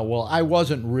of how, well, I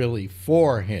wasn't really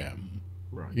for him.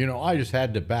 Right. I just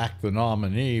had to back the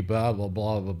nominee, blah, blah,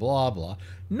 blah, blah, blah, blah.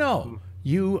 No.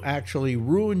 You actually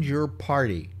ruined your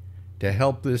party to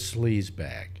help this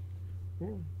sleazebag.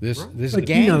 This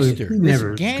gangster. He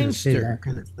never this gangster. Say that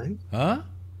kind of thing. Huh?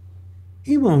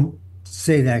 He won't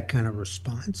say that kind of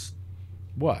response.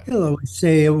 What? He'll always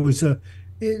say it was no,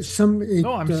 I'm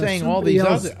saying all these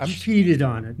other. I'm cheated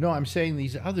on it. No, I'm saying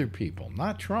these other people,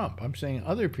 not Trump. I'm saying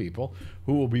other people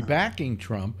who will be backing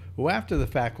Trump, who after the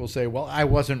fact will say, "Well, I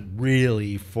wasn't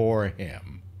really for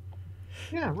him."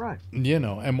 Yeah, right.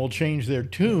 And will change their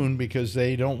tune because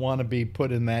they don't want to be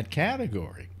put in that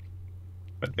category.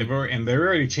 But they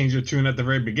already changed their tune at the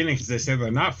very beginning because they said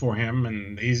they're not for him,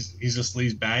 and he's a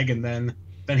sleazebag, and then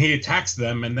he attacks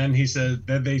them, and then he said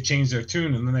that they changed their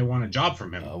tune, and then they want a job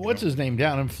from him. What's his name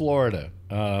down in Florida?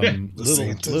 Little.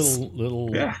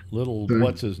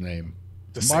 What's his name?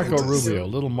 Marco Rubio.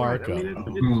 Little Marco. His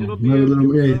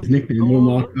nickname, Little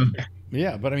Marco.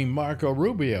 Yeah, but I mean Marco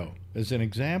Rubio is an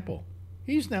example.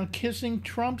 He's now kissing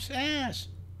Trump's ass.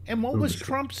 And what was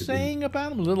Trump saying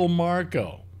about him? Little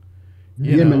Marco.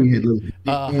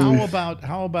 How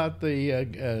about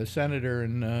the senator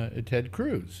and Ted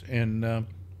Cruz? And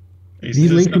he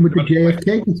linked him with the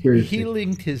JFK conspiracy. He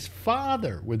linked his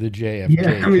father with the JFK.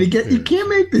 Yeah, I mean, you can't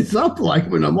make this up. Like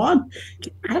when I'm on,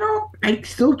 I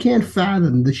still can't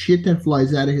fathom the shit that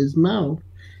flies out of his mouth,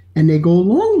 and they go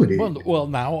along with it. Well,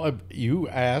 now you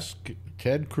ask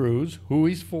Ted Cruz who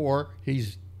he's for.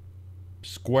 He's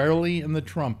squarely in the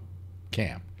Trump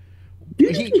camp.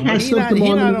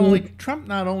 Trump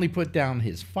not only put down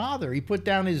his father, he put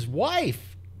down his wife.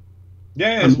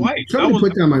 Yeah, his wife. Somebody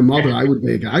put down my mother. I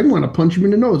want to punch him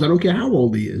in the nose. I don't care how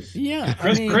old he is. Yeah,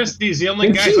 Chris Christie's the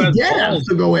only guy who has balls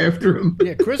to go after him.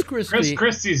 Yeah, Chris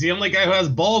Christie's the only guy who has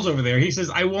balls over there. He says,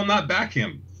 "I will not back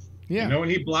him." Yeah,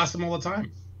 and he blasts him all the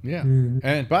time. Yeah,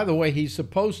 and by the way, he's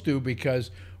supposed to,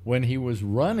 because when he was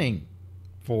running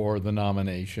for the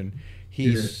nomination,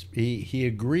 he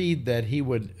agreed that he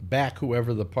would back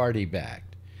whoever the party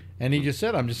backed, and he just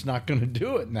said, "I'm just not going to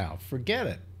do it now. Forget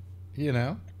it."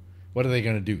 What are they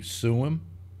going to do? Sue him?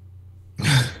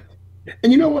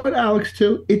 And you know what, Alex?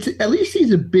 Too, it's at least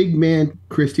he's a big man,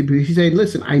 Christie, because he's saying,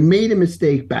 "Listen, I made a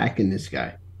mistake backing this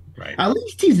guy." Right. At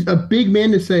least he's a big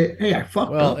man to say, "Hey, I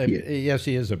fucked up." Yes,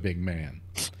 he is a big man.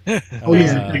 But all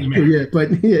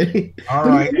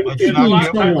right.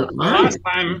 Last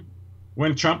time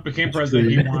when Trump became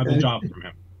president, he wanted a job from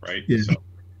him, right? Yeah. So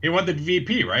he wanted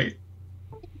VP, right?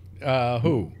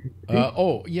 Who?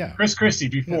 Chris Christie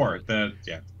before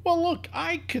Well, look,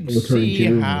 I could see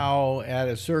how at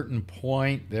a certain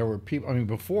point there were people, I mean,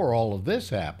 before all of this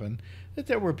happened, that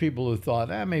there were people who thought,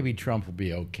 maybe Trump will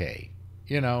be okay.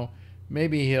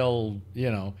 Maybe he'll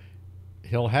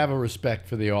have a respect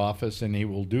for the office and he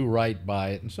will do right by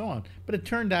it and so on. But it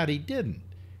turned out he didn't.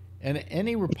 And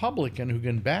any Republican who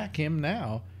can back him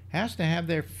now has to have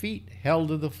their feet held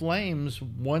to the flames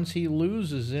once he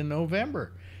loses in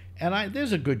November. And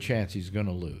there's a good chance he's going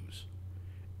to lose.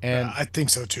 And I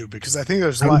think so too, because I think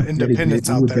there's a lot of independents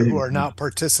out there who are not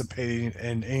participating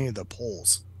in any of the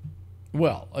polls.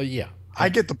 Well, yeah. I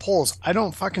get the polls. I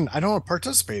don't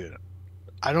participate in it.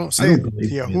 I don't say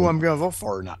who I'm going to vote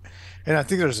for or not. And I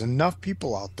think there's enough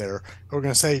people out there who are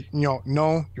going to say,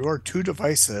 no, you're too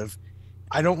divisive.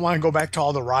 I don't want to go back to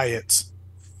all the riots.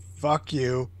 Fuck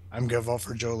you. I'm going to vote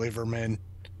for Joe Lieberman.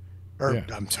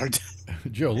 I'm sorry.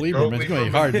 Joe Lieberman's going to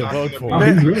be hard to vote for.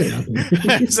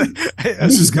 That's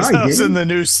just because I was in the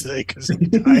news today. He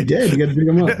did. You got to dig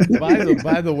him up.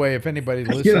 By the way, if anybody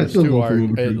listens to our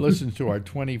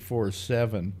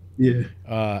 24/7,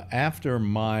 after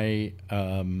my,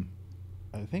 I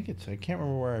can't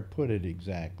remember where I put it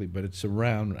exactly, but it's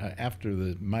around after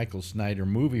the Michael Snyder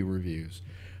movie reviews.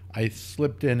 I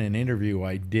slipped in an interview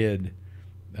I did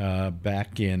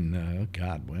back in,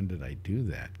 God, when did I do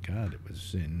that? God, it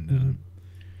was in,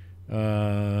 hold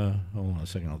on a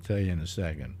second, I'll tell you in a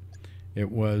second. It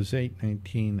was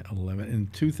 1911, in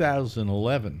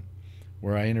 2011,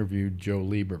 where I interviewed Joe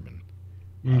Lieberman.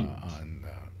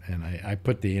 And I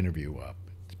put the interview up.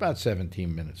 It's about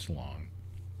 17 minutes long.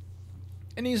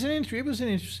 And he was an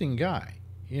interesting guy,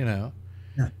 you know.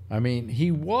 Yeah. I mean,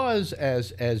 he was,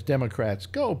 as Democrats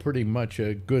go, pretty much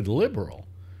a good liberal.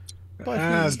 But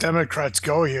as Democrats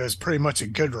go, he was pretty much a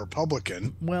good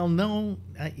Republican. Well, no,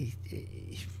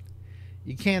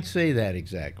 you can't say that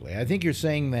exactly. I think you're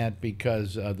saying that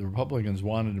because the Republicans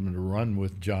wanted him to run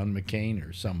with John McCain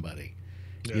or somebody,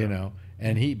 you know.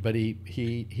 And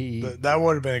that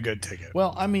would have been a good ticket.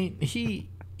 Well, I mean,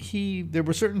 there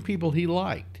were certain people he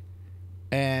liked,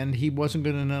 and he wasn't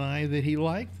going to deny that he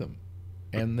liked them,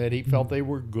 and that he felt they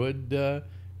were good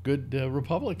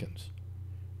Republicans.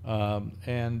 You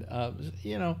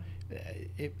know,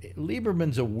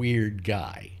 Lieberman's a weird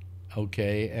guy,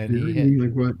 okay? And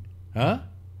like what? Huh?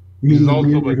 He's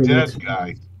also a dead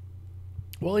guy.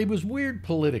 Well, he was weird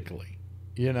politically,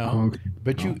 you know.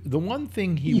 But the one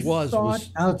thing he thought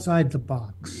outside the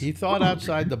box. He thought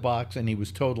outside the box, and he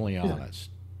was totally honest.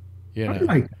 You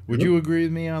know. Would you agree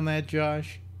with me on that,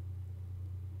 Josh?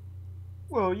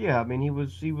 Well, yeah. I mean, he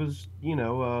was, you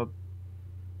know,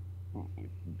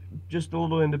 just a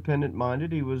little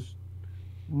independent-minded. He was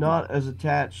not as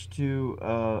attached to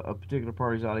a particular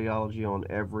party's ideology on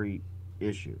every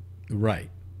issue. Right.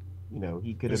 You know,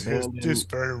 he could abandon. Just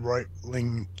very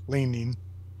right-leaning.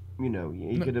 You know,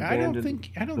 he could abandon.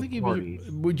 I don't think he was.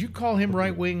 Would you call him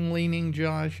right-wing leaning,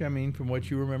 Josh? I mean, from what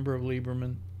you remember of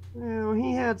Lieberman. Well,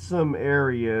 he had some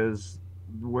areas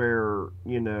where,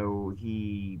 you know,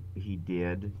 he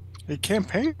did. He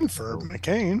campaigned for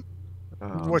McCain.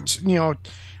 Which, you know,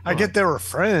 I get they were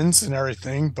friends and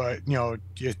everything, but, you know,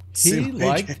 he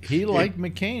liked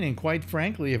McCain, and quite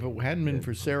frankly, if it hadn't been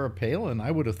for Sarah Palin,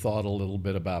 I would have thought a little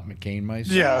bit about McCain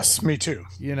myself. Yes, me too.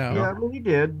 You know. Yeah, I mean, he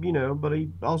did, you know, but he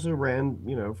also ran,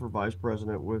 you know, for vice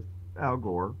president with Al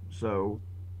Gore, so.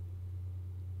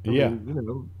 I mean, you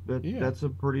know, that's a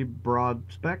pretty broad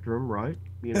spectrum, right?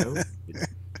 You know, it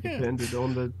depended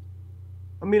on the.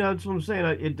 I mean, that's what I'm saying.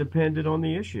 It depended on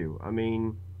the issue. I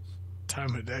mean.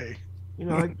 Time of day. You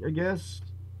know, I guess,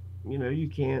 you know, you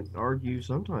can't argue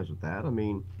sometimes with that. I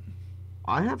mean,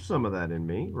 I have some of that in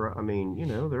me. Right? I mean, you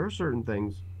know, there are certain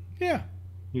things. Yeah.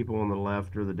 People on the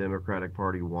left or the Democratic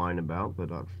Party whine about, but.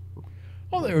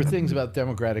 Well, there were things about the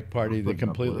Democratic Party that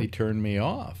completely turned me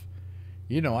off.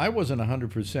 You know, I wasn't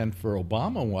 100% for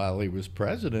Obama while he was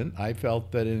president. I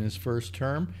felt that in his first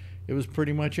term, it was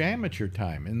pretty much amateur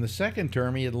time. In the second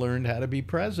term, he had learned how to be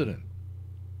president.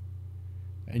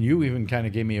 And you even kind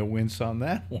of gave me a wince on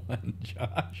that one,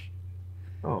 Josh.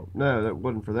 Oh, no, that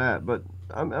wasn't for that. But,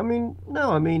 I mean,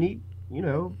 no, I mean, he, you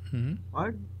know,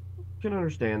 I can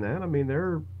understand that. I mean, there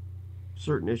are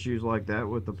certain issues like that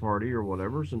with the party or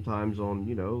whatever, sometimes on,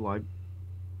 you know, like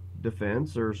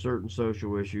defense or certain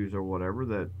social issues or whatever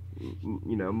that,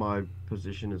 you know, my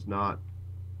position is not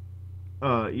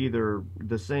either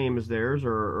the same as theirs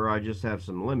or I just have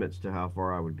some limits to how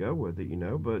far I would go with it, you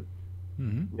know, but.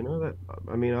 You know, that,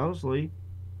 I mean, honestly,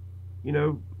 you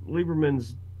know,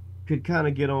 Lieberman's could kind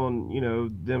of get on, you know,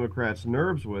 Democrats'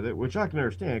 nerves with it, which I can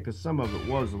understand because some of it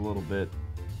was a little bit,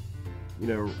 you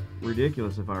know,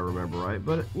 ridiculous if I remember right.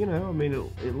 But, you know, I mean,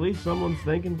 at least someone's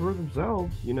thinking for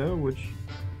themselves, you know, which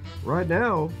right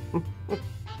now,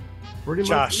 pretty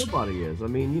much nobody is. I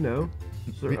mean, you know,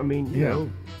 so, I mean, you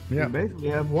know, you basically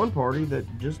have one party that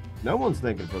just no one's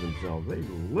thinking for themselves. They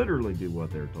literally do what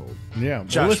they're told. Yeah,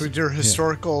 Josh, with your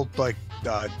historical, like,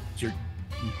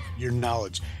 your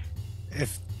knowledge,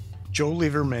 if Joe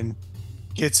Lieberman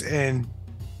gets in,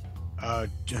 I'm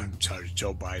sorry,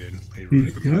 Joe Biden.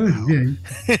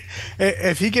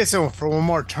 If he gets in for one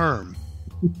more term,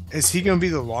 is he going to be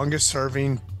the longest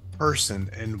serving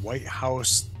person in White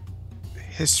House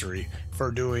history for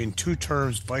doing 2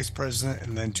 terms vice president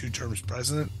and then 2 terms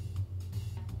president?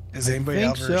 Has anybody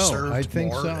ever served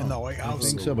more in the White House? I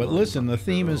think so. But listen, the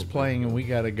theme is playing and we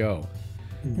got to go.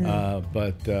 I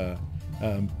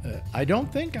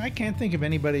can't think of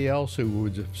anybody else who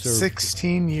would have served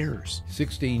 16 years.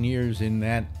 16 years in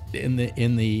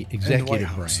the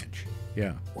executive branch.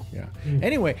 Yeah.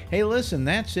 Anyway, hey, listen,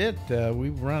 that's it.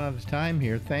 We've run out of time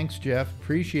here. Thanks, Jeff.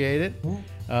 Appreciate it.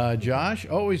 Josh,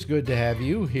 always good to have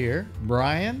you here.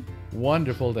 Brian,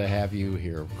 wonderful to have you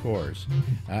here, of course.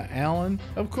 Alan,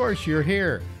 of course you're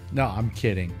here. No, I'm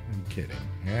kidding.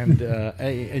 And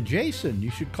hey, Jason,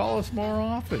 you should call us more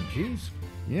often. Jeez,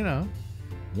 you know.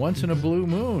 once in a blue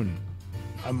moon.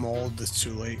 I'm old. It's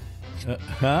too late.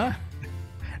 Huh?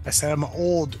 I said I'm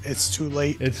old. It's too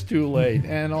late. It's too late.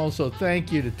 And also,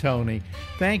 thank you to Tony.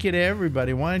 Thank you to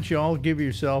everybody. Why don't you all give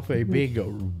yourself a big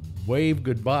wave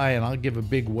goodbye, and I'll give a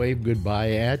big wave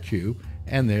goodbye at you.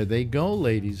 And there they go,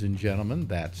 ladies and gentlemen.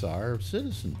 That's our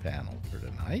citizen panel for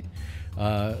tonight.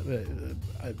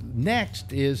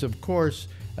 Next is, of course,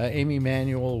 Amy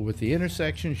Manuel with The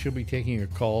Intersection. She'll be taking your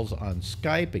calls on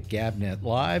Skype at Gabnet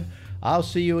Live. I'll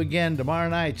see you again tomorrow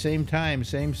night, same time,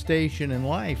 same station in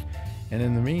life. And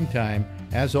in the meantime,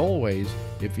 as always,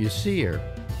 if you see her,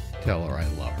 tell her I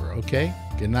love her, okay?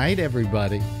 Good night,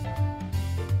 everybody.